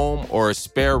your home or a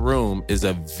spare room is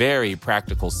a very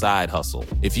practical side hustle.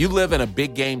 If you live in a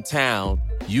big game town,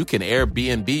 you can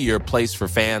Airbnb your place for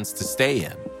fans to stay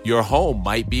in. Your home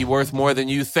might be worth more than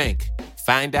you think.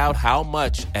 Find out how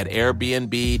much at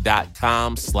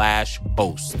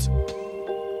airbnb.com/host.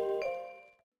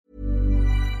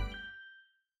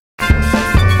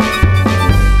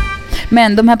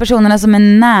 Men de här personerna som är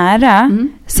nära,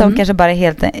 som kanske bara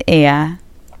helt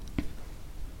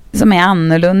som är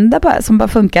annorlunda, som bara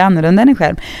funkar annorlunda än en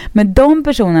själv. Men de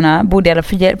personerna borde i alla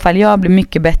fall jag bli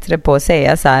mycket bättre på att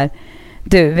säga så här: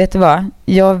 du, vet du vad?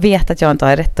 Jag vet att jag inte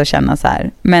har rätt att känna så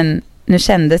här, men nu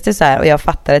kändes det så här och jag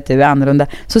fattar att du är annorlunda.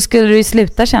 Så skulle du ju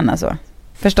sluta känna så.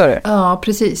 Förstår du? Ja,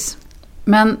 precis.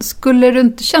 Men skulle du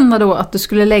inte känna då att du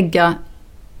skulle lägga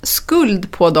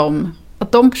skuld på dem?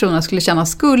 Att de personerna skulle känna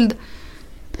skuld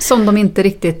som de inte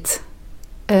riktigt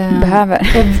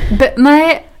behöver.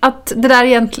 Nej, att det där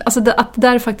egentligen, alltså att det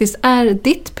där faktiskt är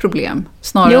ditt problem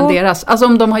snarare än deras. Alltså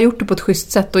om de har gjort det på ett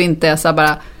schysst sätt och inte är så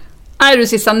bara, nej du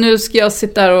Sissan, nu ska jag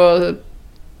sitta här och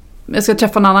jag ska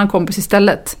träffa en annan kompis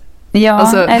istället. Ja,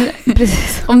 alltså,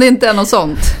 precis. Om det inte är något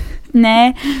sånt.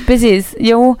 Nej, precis.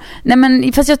 Jo, nej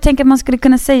men fast jag tänker att man skulle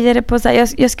kunna säga det på så här,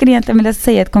 jag skulle egentligen vilja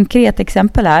säga ett konkret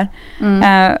exempel här.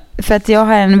 För att jag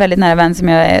har en väldigt nära vän som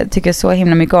jag tycker så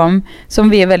himla mycket om, som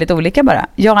vi är väldigt olika bara.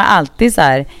 Jag är alltid så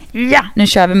här, ja, nu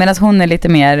kör vi, medan hon är lite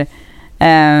mer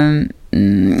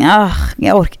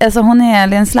jag orkar. Alltså hon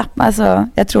är en slapp, alltså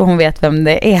jag tror hon vet vem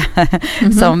det är.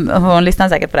 Som hon lyssnar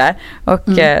säkert på det här. Och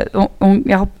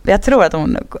jag tror att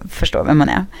hon förstår vem hon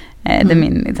är. Det är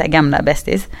min så här, gamla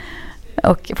bästis.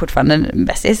 Och fortfarande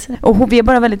bästis. Och vi är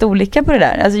bara väldigt olika på det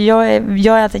där. Alltså jag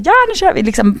är alltid, ja nu kör vi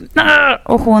liksom.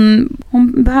 Och hon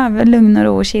behöver lugn och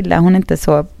ro och chilla. Hon är inte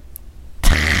så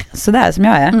där som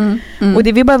jag är. Och det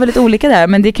är vi bara väldigt olika där.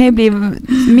 Men det kan ju bli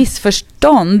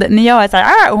missförstånd när jag är så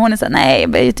här, och hon är så här,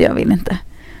 nej jag vill inte.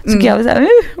 Så kan jag vara så här,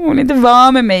 hon är inte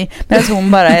var med mig. Medan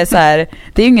hon bara är så här,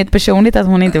 det är ju inget personligt att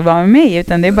hon inte var med mig,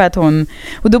 utan det är bara att hon,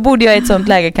 och då borde jag i ett sånt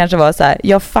läge kanske vara så här,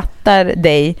 jag fattar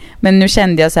dig, men nu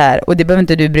kände jag så här, och det behöver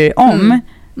inte du bry dig om,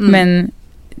 men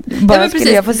Bara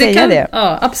skulle jag få säga det.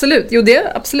 Ja, absolut. Jo,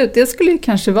 absolut. Det skulle ju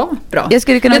kanske vara bra. Jag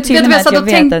skulle kunna tyda med att jag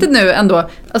tänkte nu ändå,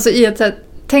 alltså i ett sätt,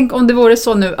 tänk om det vore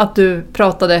så nu att du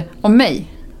pratade om mig.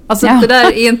 Alltså det där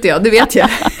är inte jag, det vet jag.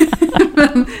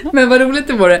 men vad roligt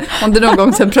det vore om du någon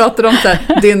gång sen pratade om så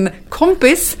här, din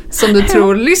kompis som du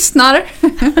tror lyssnar.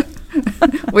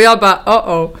 Och jag bara,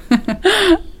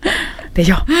 det är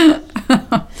jag.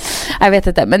 Jag vet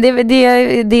inte, men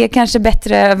det är kanske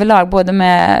bättre överlag, både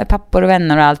med pappor och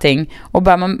vänner och allting. Och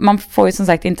bara man får ju som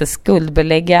sagt inte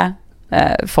skuldbelägga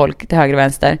folk till höger och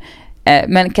vänster.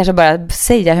 Men kanske bara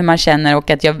säga hur man känner, och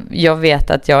att jag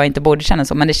vet att jag inte borde känna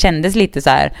så, men det kändes lite så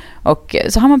här, och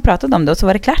så har man pratat om det och så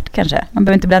var det klart kanske. Man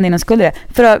behöver inte blanda in någon skuld i det.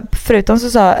 Förutom så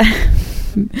sa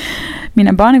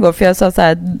mina barn igår, för jag sa så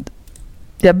här,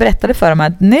 jag berättade för dem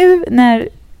att nu när,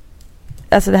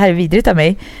 alltså det här är vidrigt av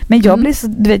mig, men jag blir så,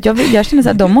 du vet, jag känner så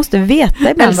att de måste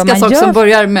veta ibland vad man gör. Som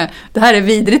börjar med, det här är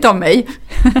vidrigt av mig.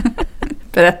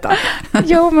 Berätta.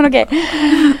 Jo, men okej.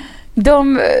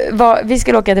 Vi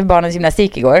skulle åka till barnens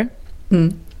gymnastik igår.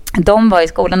 De var i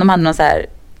skolan, de hade någon så här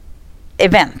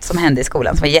event som hände i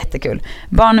skolan som var jättekul.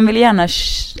 Barnen ville gärna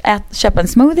köpa en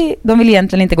smoothie. De ville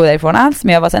egentligen inte gå därifrån alls,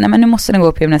 men jag var så här, nej men nu måste ni gå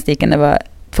upp på gymnastiken. Det var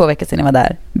 2 veckor sedan jag var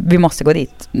där. Vi måste gå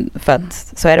dit, för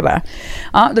att så är det bara.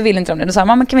 Ja, då ville inte de det. Då sa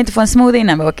mamma, kan vi inte få en smoothie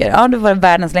innan vi åker? Ja, då var det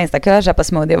världens längsta kö att köpa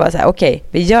smoothie. Jag var så här, okej,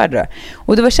 vi gör det då.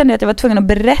 Och då kände jag att jag var tvungen att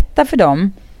berätta för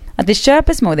dem att vi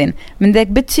köper smoothien, men det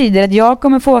betyder att jag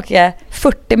kommer få åka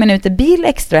 40 minuter bil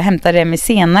extra och hämta Remi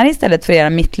senare istället för att göra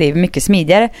mitt liv mycket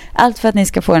smidigare. Allt för att ni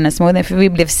ska få den här smoothien, för vi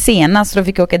blev sena, så då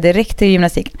fick jag åka direkt till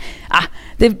gymnastiken.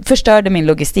 Det förstörde min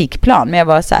logistikplan, men jag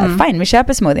var så här, fine, vi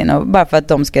köper smoothien, och bara för att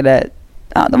de skulle,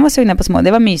 de var sugna på smoothie.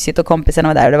 Det var mysigt och kompisarna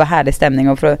var där och det var härlig stämning,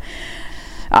 och för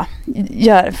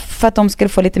att de skulle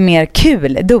få lite mer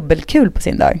kul, dubbelkul på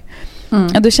sin dag.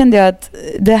 Och då kände jag att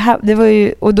det var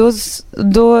ju, och då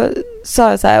sa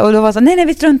jag så här, och då var så nej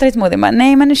vi struntar i smoothie.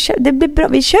 Nej, men det blir bra,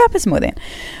 vi köper smoothie.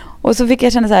 Och så fick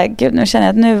jag känna så här, gud, nu känner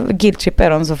jag att nu guilt-trippar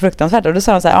jag dem så fruktansvärt. Och då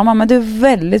sa de så här, mamma, du är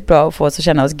väldigt bra att få oss att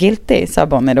känna oss guilty, sa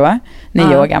Bonnie då,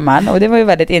 9 år gammal. Och det var ju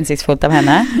väldigt insiktsfullt av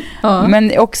henne.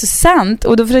 Men också sant,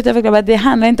 och då försökte jag förklara att det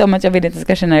handlar inte om att jag vill att ni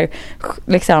ska känna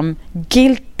liksom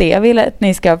guilty. Jag vill att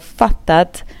ni ska fatta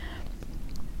att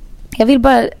jag vill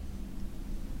bara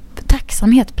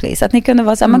tacksamhet, please. Att ni kunde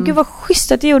vara så här, men gud vad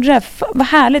schysst att du gjorde det här. Vad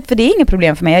härligt, för det är inget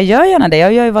problem för mig. Jag gör gärna det.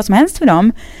 Jag gör ju vad som helst för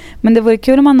dem. Men det vore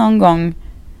kul om man någon gång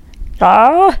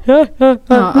att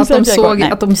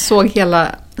de såg hela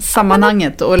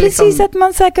sammanhanget. Och precis, liksom, att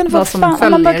man så här kunde få fan,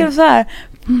 man bara kunde så här,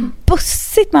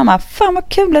 bussigt mamma, fan vad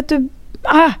kul att du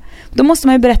då måste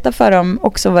man ju berätta för dem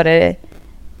också vad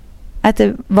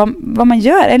man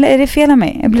gör. Eller är det fel av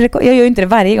mig? Jag gör ju inte det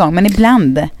varje gång, men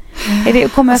ibland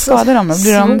kommer jag skada dem, då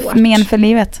blir de men för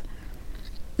livet.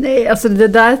 Nej, alltså det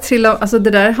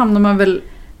där hamnar man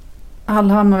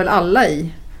väl alla i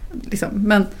liksom.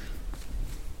 Men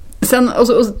sen och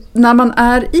när man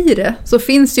är i det så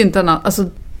finns det ju inte annat, alltså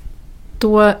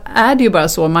då är det ju bara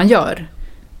så man gör.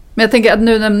 Men jag tänker att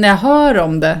nu när jag hör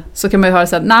om det så kan man ju höra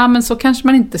så här, nej men så kanske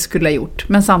man inte skulle ha gjort.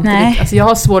 Men samtidigt, alltså jag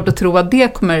har svårt att tro att det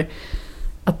kommer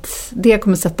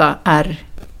sätta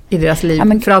i deras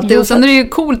liv för alltid. Och sen är det ju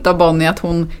coolt av Bonnie att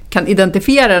hon kan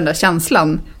identifiera den där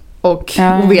känslan och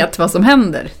vet vad som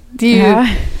händer. Det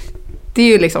är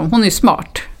ju liksom, hon är ju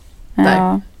smart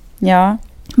där. Ja.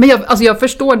 Men jag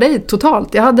förstår dig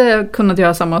totalt. Jag hade kunnat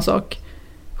göra samma sak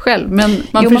själv. Men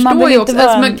man förstår ju också.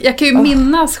 Jag kan ju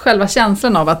minnas själva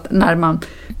känslan av att när man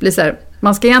blir så här,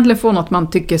 man ska egentligen få något man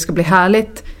tycker ska bli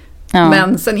härligt.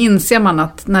 Men sen inser man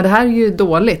att när det här är ju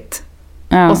dåligt.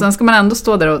 Och sen ska man ändå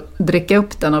stå där och dricka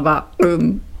upp den och bara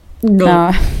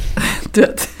du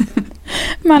vet.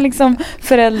 Man liksom,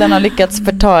 föräldrarna har lyckats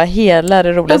förta hela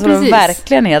det roliga, så det var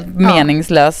verkligen helt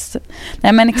meningslöst.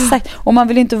 Nej men exakt, och man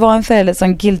vill inte vara en förälder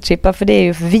som guilt-trippar, för det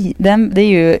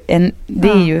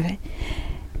är ju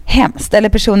hemskt. Eller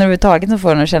personer överhuvudtaget som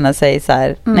får en att känna sig så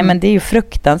här, nej men det är ju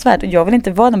fruktansvärt. Och jag vill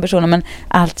inte vara den personen, men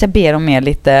allt jag ber om är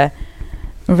lite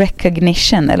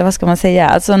recognition, eller vad ska man säga?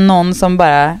 Alltså någon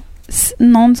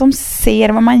som ser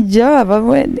vad man gör.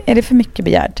 Vad är det för mycket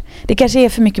begärt? Det kanske är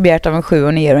för mycket begärt av en 7-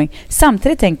 och 9-åring.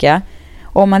 Samtidigt tänker jag,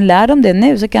 om man lär dem det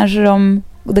nu så kanske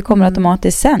det kommer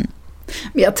automatiskt sen.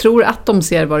 Men jag tror att de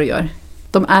ser vad du gör.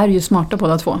 De är ju smarta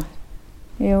båda två.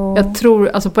 Jo. Jag tror,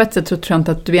 alltså på ett sätt tror jag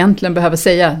inte att du egentligen behöver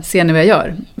säga, ser ni vad jag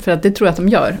gör? För att det tror jag att de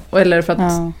gör. Eller för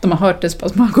att de har hört det så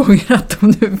pass många gånger att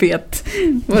de nu vet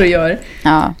vad du gör.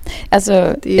 Ja,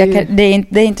 alltså det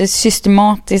är inte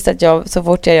systematiskt att jag, så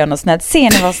fort jag gör något snällt,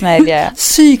 ser ni vad snäll jag är?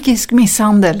 Psykisk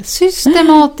misshandel.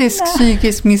 Systematisk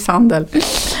psykisk misshandel.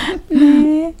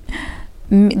 Nej.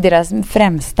 Deras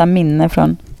främsta minne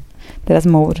från deras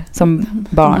mor som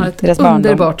barn. Man har ett deras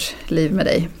underbart liv med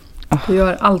dig. Du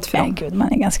gör allt för dem. Gud,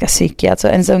 man är ganska psykig. Alltså,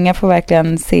 ens unga får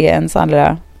verkligen se ens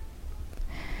andra.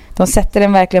 De sätter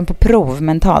den verkligen på prov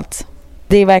mentalt.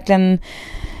 Det är verkligen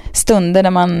stunder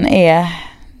när man är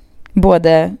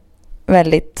både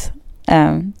väldigt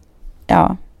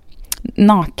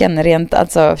naken rent,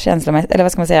 alltså känslomässigt, eller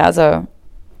vad ska man säga, alltså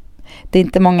det är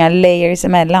inte många layers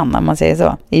emellan om man säger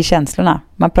så, i känslorna.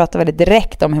 Man pratar väldigt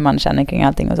direkt om hur man känner kring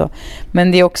allting och så.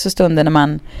 Men det är också stunder när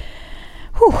man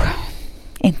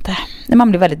när man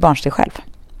blir väldigt barnslig själv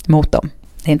mot dem.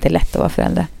 Det är inte lätt att vara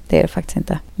förälder. Det är det faktiskt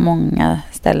inte. Många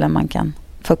ställen man kan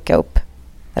fucka upp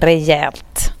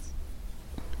rejält.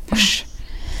 Usch.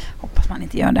 Hoppas man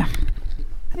inte gör det.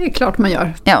 Det är klart man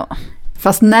gör. Ja.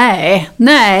 Fast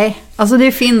nej. Alltså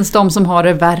det finns de som har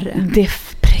det värre.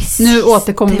 Nu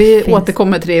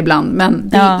återkommer till det ibland, men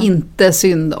det är inte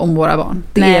synd om våra barn.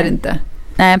 Det är det inte.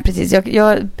 Nej, precis.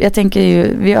 Jag tänker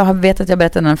ju, jag vet att jag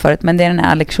berättade den förut, men det är den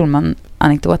här Alex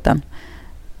Schulman-anekdoten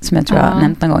som jag tror jag har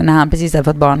nämnt någon gång, när han precis hade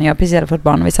fått barn. Jag precis hade fått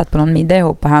barn och vi satt på någon middag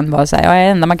ihop och han var så här, jag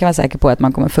är enda man kan vara säker på att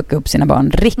man kommer fucka upp sina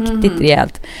barn riktigt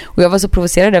rejält. Och jag var så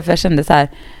provocerad där, för jag kände så här,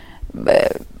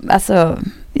 alltså,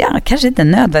 kanske inte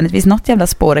nödvändigtvis något jävla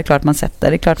spår är klart man sätter.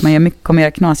 Det är klart man kommer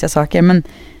göra knasiga saker,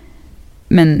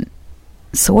 men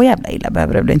så jävla illa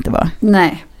behöver det väl inte vara.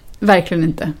 Nej, verkligen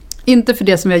inte. Inte för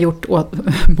det som vi har gjort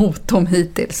mot dem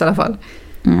hittills i alla fall.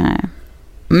 Nej.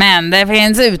 Men det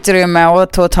finns utrymme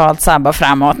att totalt sabba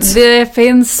framåt. Det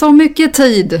finns så mycket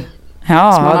tid som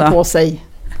man har på sig.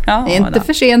 Ja, det är inte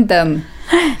för sent än.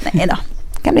 Nej då.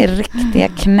 Det kan bli riktiga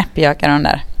knäppjökar de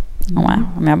där.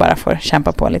 Om jag bara får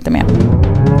kämpa på lite mer.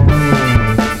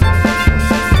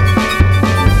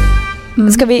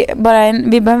 Ska vi bara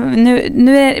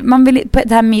nu är man vill på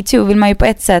det här MeToo vill man ju på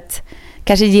ett sätt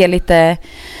kanske ge lite.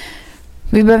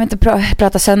 Vi behöver inte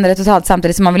prata sönder det totalt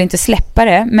samtidigt som man vill inte släppa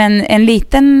det, men en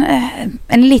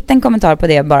liten kommentar på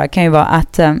det bara kan ju vara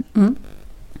att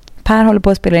Per håller på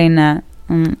att spela in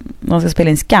de ska spela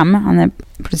in Skam. Han är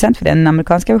producent för den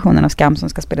amerikanska versionen av Skam som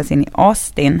ska spelas in i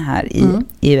Austin här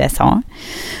i USA.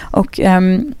 Och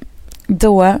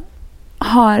då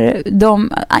har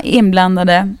de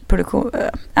inblandade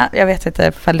jag vet inte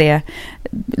ifall det är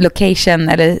location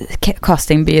eller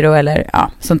castingbyrå eller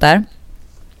sånt där,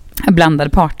 blandade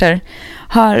parter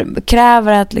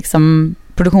kräver att liksom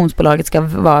produktionsbolaget ska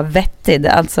vara vettigt,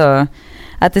 alltså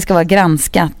att det ska vara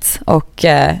granskat och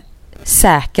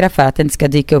säkra för att det inte ska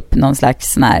dyka upp någon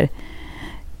slags sån här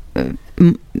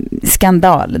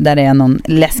skandal där det är någon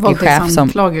läskig chef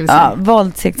som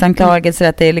våldtäktsanklagelser,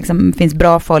 att det liksom finns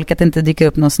bra folk, att det inte dyker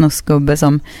upp någon snuskgubbe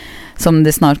som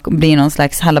det snart blir någon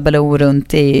slags halabaloo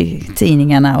runt i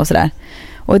tidningarna och sådär.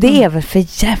 Och det är väl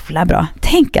för jävla bra.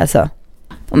 Tänk alltså.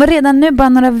 Men redan nu, bara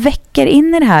några veckor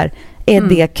in i det här, är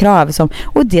det krav som,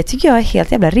 och det tycker jag är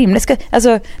helt jävla rimligt.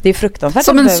 Alltså, det är fruktansvärt.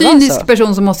 Som en cynisk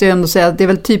person så måste jag ändå säga att det är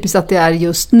väl typiskt att det är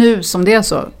just nu som det är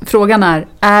så. Frågan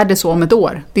är det så om ett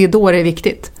år? Det är då det är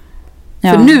viktigt.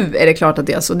 Ja. För nu är det klart att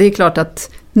det är så. Det är klart att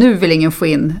nu vill ingen få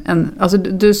in alltså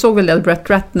du såg väl det att Brett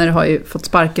Ratner har ju fått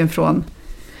sparken från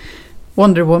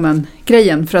Wonder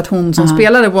Woman-grejen för att hon som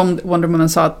spelade Wonder Woman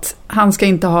sa att han ska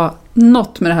inte ha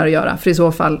något med det här att göra, för i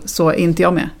så fall så är inte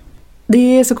jag med.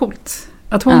 Det är så coolt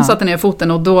att hon satte ner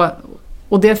foten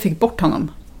och det fick bort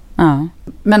honom. Ja.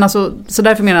 Men alltså, så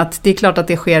därför menar jag att det är klart att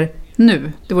det sker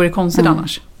nu. Det vore konstigt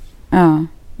annars. Ja.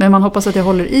 Men man hoppas att det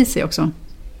håller i sig också.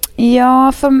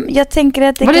 Ja, för jag tänker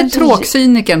att det var kanske... det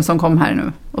tråkcyniken som kom här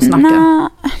nu och snackade?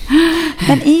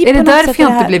 Men är det därför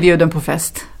jag inte blev bjuden på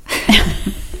fest?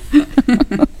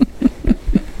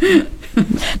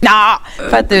 Ja,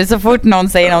 för att du så fort någon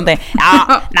säger någonting,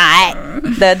 nej,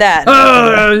 det där.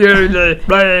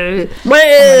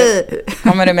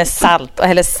 Kommer du med salt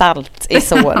eller salt i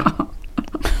sår?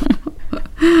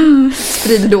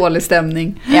 Sprider dålig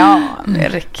stämning. Ja, det är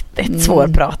riktigt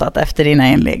svårpratat efter dina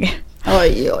inlägg.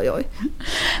 Oj.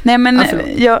 Nej, men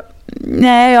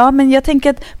men jag tänker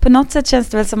att på något sätt känns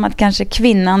det väl som att kanske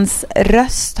kvinnans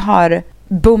röst har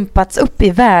bumpats upp i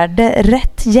värde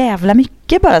rätt jävla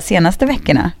mycket bara senaste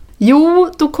veckorna.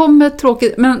 Jo, då kommer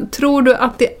tråkigt. Men tror du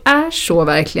att det är så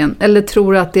verkligen? Eller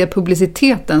tror du att det är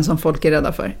publiciteten som folk är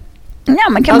rädda för? Ja,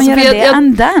 men kan man göra det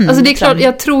andan? Alltså det är klart,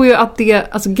 jag tror ju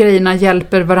att grejerna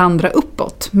hjälper varandra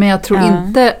uppåt. Men jag tror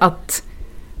inte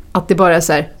att det bara är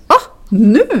så här,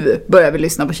 nu börjar vi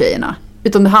lyssna på tjejerna.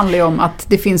 Utan det handlar ju om att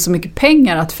det finns så mycket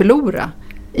pengar att förlora.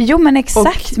 Jo, men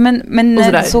exakt. Men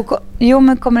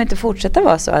kommer det inte fortsätta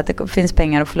vara så att det finns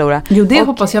pengar att förlora? Jo, det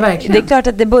hoppas jag verkligen. Det är klart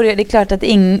att det är klart att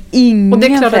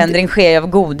ingen förändring sker av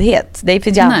godhet. Det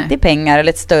finns ju alltid pengar eller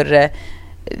ett större,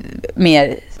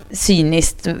 mer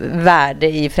cyniskt värde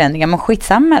i förändringar. Men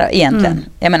skitsamma då, egentligen.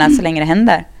 Jag menar, så länge det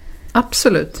händer.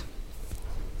 Absolut.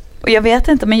 Och jag vet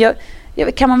inte, men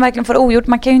kan man verkligen få det ogjort?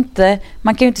 Man kan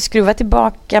ju inte skruva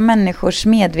tillbaka människors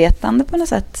medvetande på något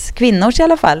sätt. Kvinnors i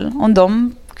alla fall.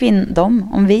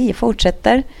 Om vi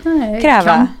fortsätter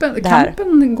kräva det här.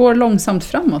 Kampen går långsamt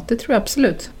framåt, det tror jag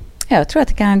absolut. Jag tror att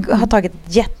det kan ha tagit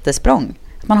ett jättesprång.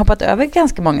 Man har hoppat över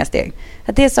ganska många steg.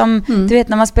 Att det är som, du vet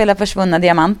när man spelar Försvunna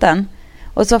diamanten.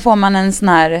 Och så får man en sån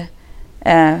här...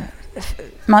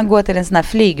 man går till en sån här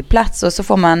flygplats och så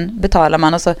betalar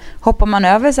man och så hoppar man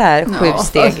över så här 7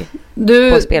 steg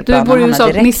på spelplanen. Du bor ju så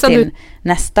direkt till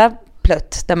nästa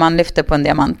plutt där man lyfter på en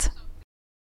diamant.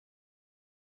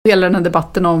 Hela den här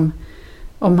debatten om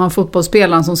han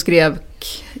fotbollsspelaren som skrev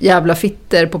jävla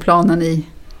fitter på planen i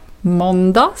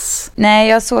måndags. Nej,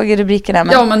 jag såg rubrikerna.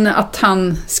 Ja, men att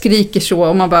han skriker så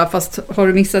och man bara, fast har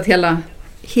du missat hela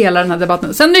den här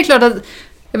debatten? Sen är det klart att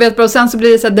jag vet bara, och sen så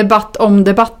blir det så här debatt om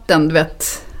debatten, du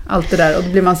vet, allt det där. Och då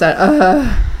blir man så här,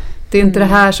 det är inte det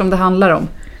här som det handlar om.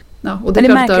 Ja, och det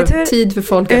är klart att det har tid för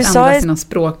folk att ändra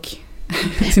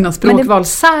sina språkval.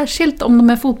 Särskilt om de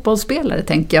är fotbollsspelare,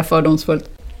 tänker jag fördomsfullt.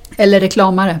 Eller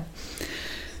reklamare.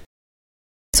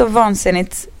 Så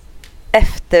vansinnigt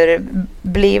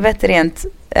efterblivet rent,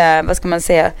 vad ska man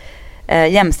säga,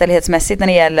 jämställdhetsmässigt när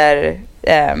det gäller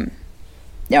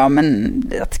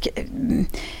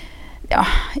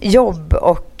jobb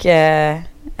och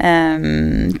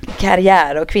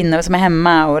karriär och kvinnor som är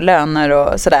hemma och löner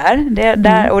och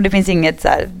sådär. Och det finns inget så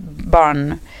här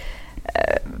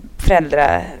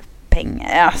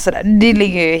föräldrapengar. Ja, sådär. Det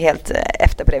ligger ju helt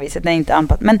efter på det viset. Det är inte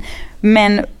anpassat.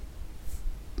 Men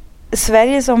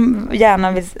Sverige som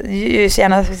gärna vill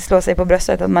slå sig på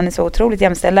bröstet att man är så otroligt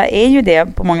jämställda är ju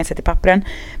det på många sätt i pappren.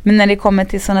 Men när det kommer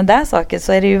till sådana där saker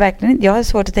så är det ju verkligen, jag har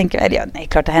svårt att tänka, nej,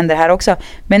 klart det händer här också.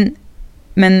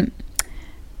 Men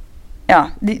ja,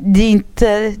 det är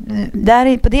inte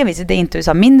där på det viset, det är inte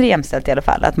USA mindre jämställt i alla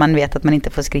fall, att man vet att man inte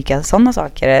får skrika sådana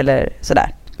saker eller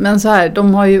sådär. Men så här,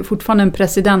 de har ju fortfarande en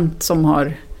president som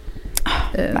har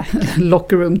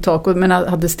locker room talk. Men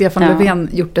hade Stefan Löfven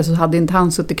gjort det så hade inte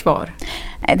han suttit kvar.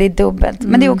 Nej, det är dubbelt.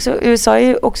 Men det är också, USA är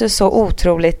ju också så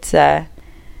otroligt,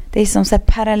 det är som så här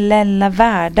parallella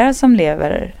världar som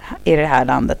lever i det här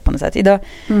landet på något sätt. Idag,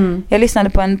 jag lyssnade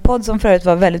på en podd som förut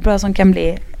var väldigt bra, som kan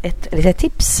bli ett litet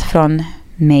tips från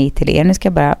mig till er. Nu ska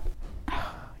jag bara...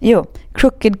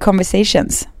 Crooked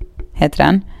Conversations heter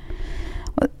den.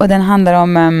 Och den handlar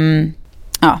om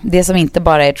det som inte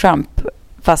bara är Trump,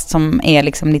 fast som är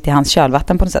liksom lite i hans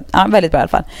kölvatten på något sätt. Ja, väldigt bra i alla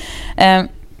fall.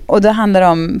 Och det handlar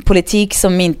om politik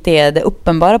som inte är det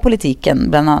uppenbara politiken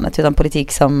bland annat, utan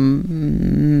politik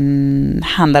som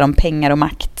handlar om pengar och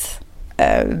makt.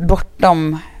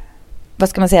 Bortom, vad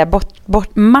ska man säga,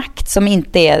 bort makt som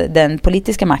inte är den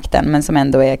politiska makten, men som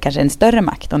ändå är kanske en större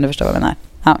makt, om du förstår vad jag menar.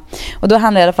 Ja. Och då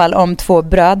handlar det i alla fall om 2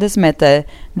 bröder som heter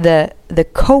The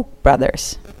Koch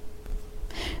brothers.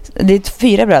 Det är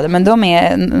 4 bröder, men de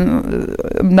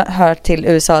hör till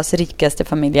USAs rikaste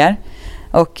familjer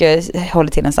och håller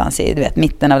till någonstans i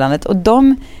mitten av landet. Och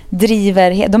de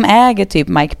äger typ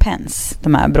Mike Pence,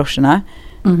 de här brorsorna.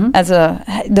 Alltså,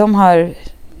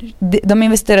 de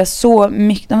investerar så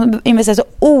mycket,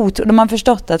 de har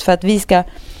förstått att för att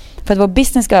vår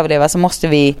business ska överleva så måste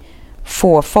vi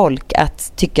få folk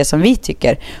att tycka som vi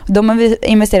tycker. De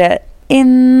investerar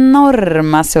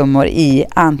enorma summor i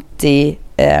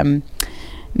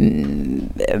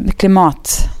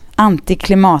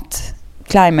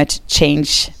climate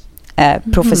change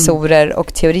professorer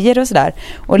och teorier och sådär,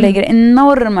 och lägger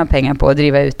enorma pengar på att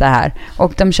driva ut det här,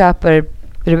 och de köper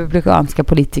republikanska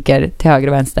politiker till höger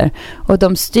och vänster, och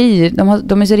de styr,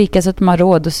 de är så rika så att de har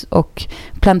råd och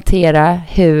plantera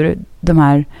hur de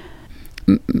här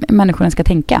människorna ska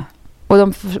tänka, och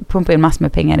de pumpar in massor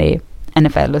med pengar i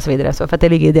NFL och så vidare, så för att det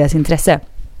ligger i deras intresse.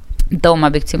 De har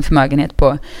byggt sin förmögenhet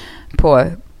på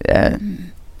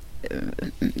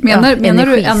menar du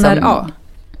NRA?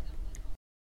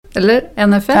 Eller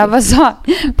NFL? Ja, vad sa?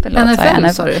 NFL,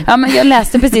 sa du? Ja, men jag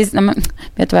läste precis,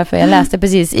 vet du varför? Jag läste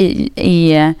precis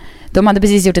i de hade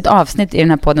precis gjort ett avsnitt i den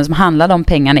här podden som handlade om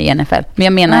pengarna i NFL. Men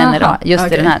jag menar NRA, just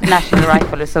den här National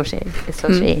Rifle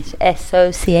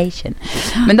Association.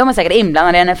 Men de är säkert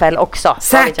inblandade i NFL också.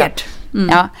 Säkert.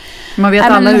 Ja. Man vet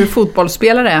alla hur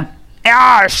fotbollsspelare är.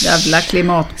 Jävla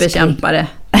klimatbekämpare.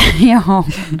 Ja,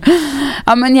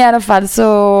 men i alla fall så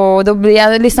då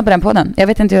jag lyssnade på den podden. Jag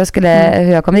vet inte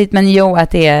hur jag kom dit, men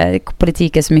att det är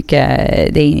politik är så mycket,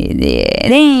 det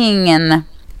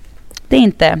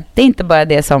är inte bara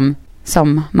det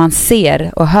som man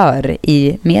ser och hör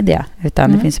i media,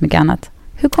 utan det finns så mycket annat.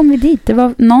 Hur kom vi dit? Det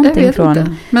var någonting från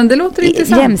inte. Men det låter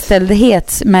intressant.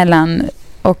 Jämställdhet mellan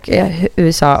och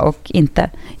USA och inte.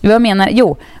 Jag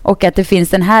menar, och att det finns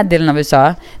den här delen av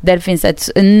USA där det finns ett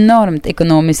enormt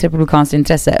ekonomiskt republikanskt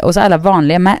intresse och så alla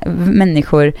vanliga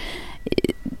människor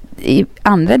i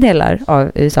andra delar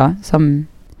av USA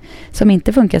som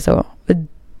inte funkar så.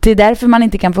 Det är därför man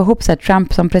inte kan få ihop så här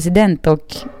Trump som president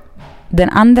och den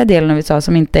andra delen av USA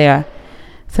som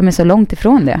är så långt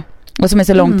ifrån det. Och som är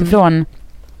så långt ifrån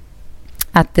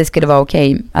att det skulle vara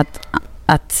okej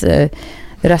att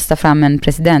rösta fram en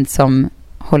president som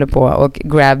håller på och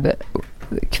grab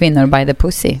kvinnor by the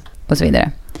pussy och så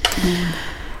vidare.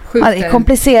 Det är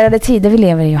komplicerade tider vi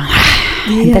lever i.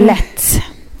 Det är inte lätt.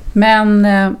 Men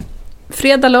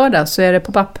fredag, lördag så är det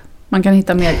pop-up. Man kan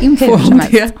hitta mer info om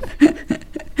det.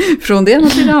 Från det ena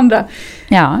till det andra.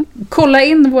 Ja. Kolla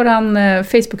in våran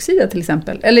Facebook-sida till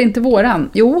exempel. Eller inte våran.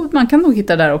 Jo, man kan nog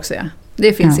hitta där också. Ja.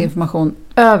 Det finns information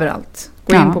överallt.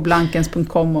 Gå in på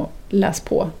blankens.com och läs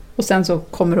på. Och sen så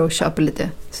kommer du att köpa lite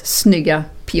snygga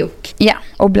pjuck. Ja,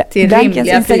 och Blankens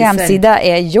Instagram-sida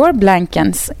är Your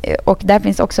Blankens. Och där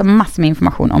finns också massor med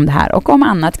information om det här. Och om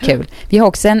annat kul. Vi har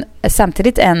också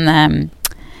samtidigt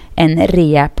en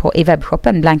rea i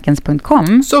webbshoppen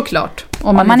blankens.com. Såklart.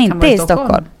 Om man inte är i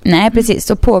Stockholm. Nej, precis.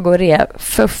 Så pågår rea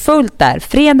för fullt där.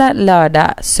 Fredag,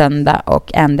 lördag, söndag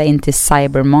och ända in till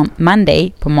Cyber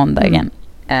Monday på måndagen.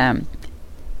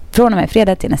 Från och med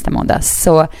fredag till nästa måndag.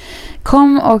 Så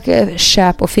kom och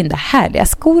köp och fynda härliga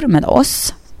skor med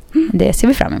oss. Det ser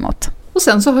vi fram emot. Och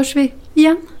sen så hörs vi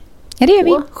igen. Ja, det gör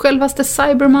vi. Självaste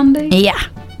Cyber Monday. Ja.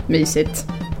 Mysigt.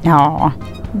 Ja.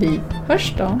 Vi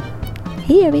hörs då.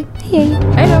 Hej gör vi. Hej.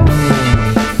 Hej då.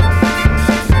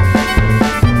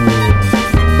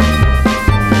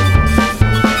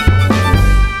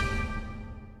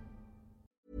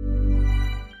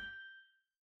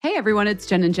 Hey everyone, it's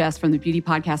Jen and Jess from the beauty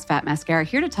podcast Fat Mascara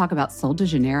here to talk about Sol de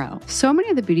Janeiro. So many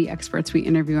of the beauty experts we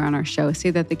interview on our show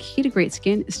say that the key to great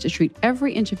skin is to treat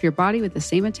every inch of your body with the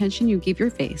same attention you give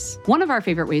your face. One of our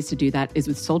favorite ways to do that is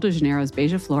with Sol de Janeiro's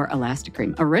Beija Flor Elastic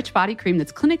Cream, a rich body cream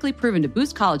that's clinically proven to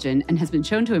boost collagen and has been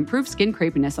shown to improve skin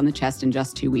crepiness on the chest in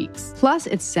just 2 weeks. Plus,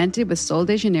 it's scented with Sol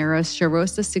de Janeiro's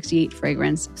Charosta 68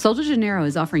 fragrance. Sol de Janeiro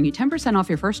is offering you 10% off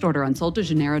your first order on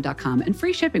soldejaneiro.com and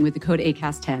free shipping with the code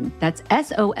ACAST10. That's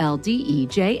SOLDEJANEIRO,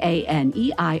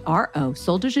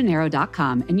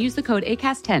 soldejaneiro.com, and use the code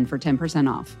ACAST10 for 10%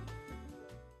 off.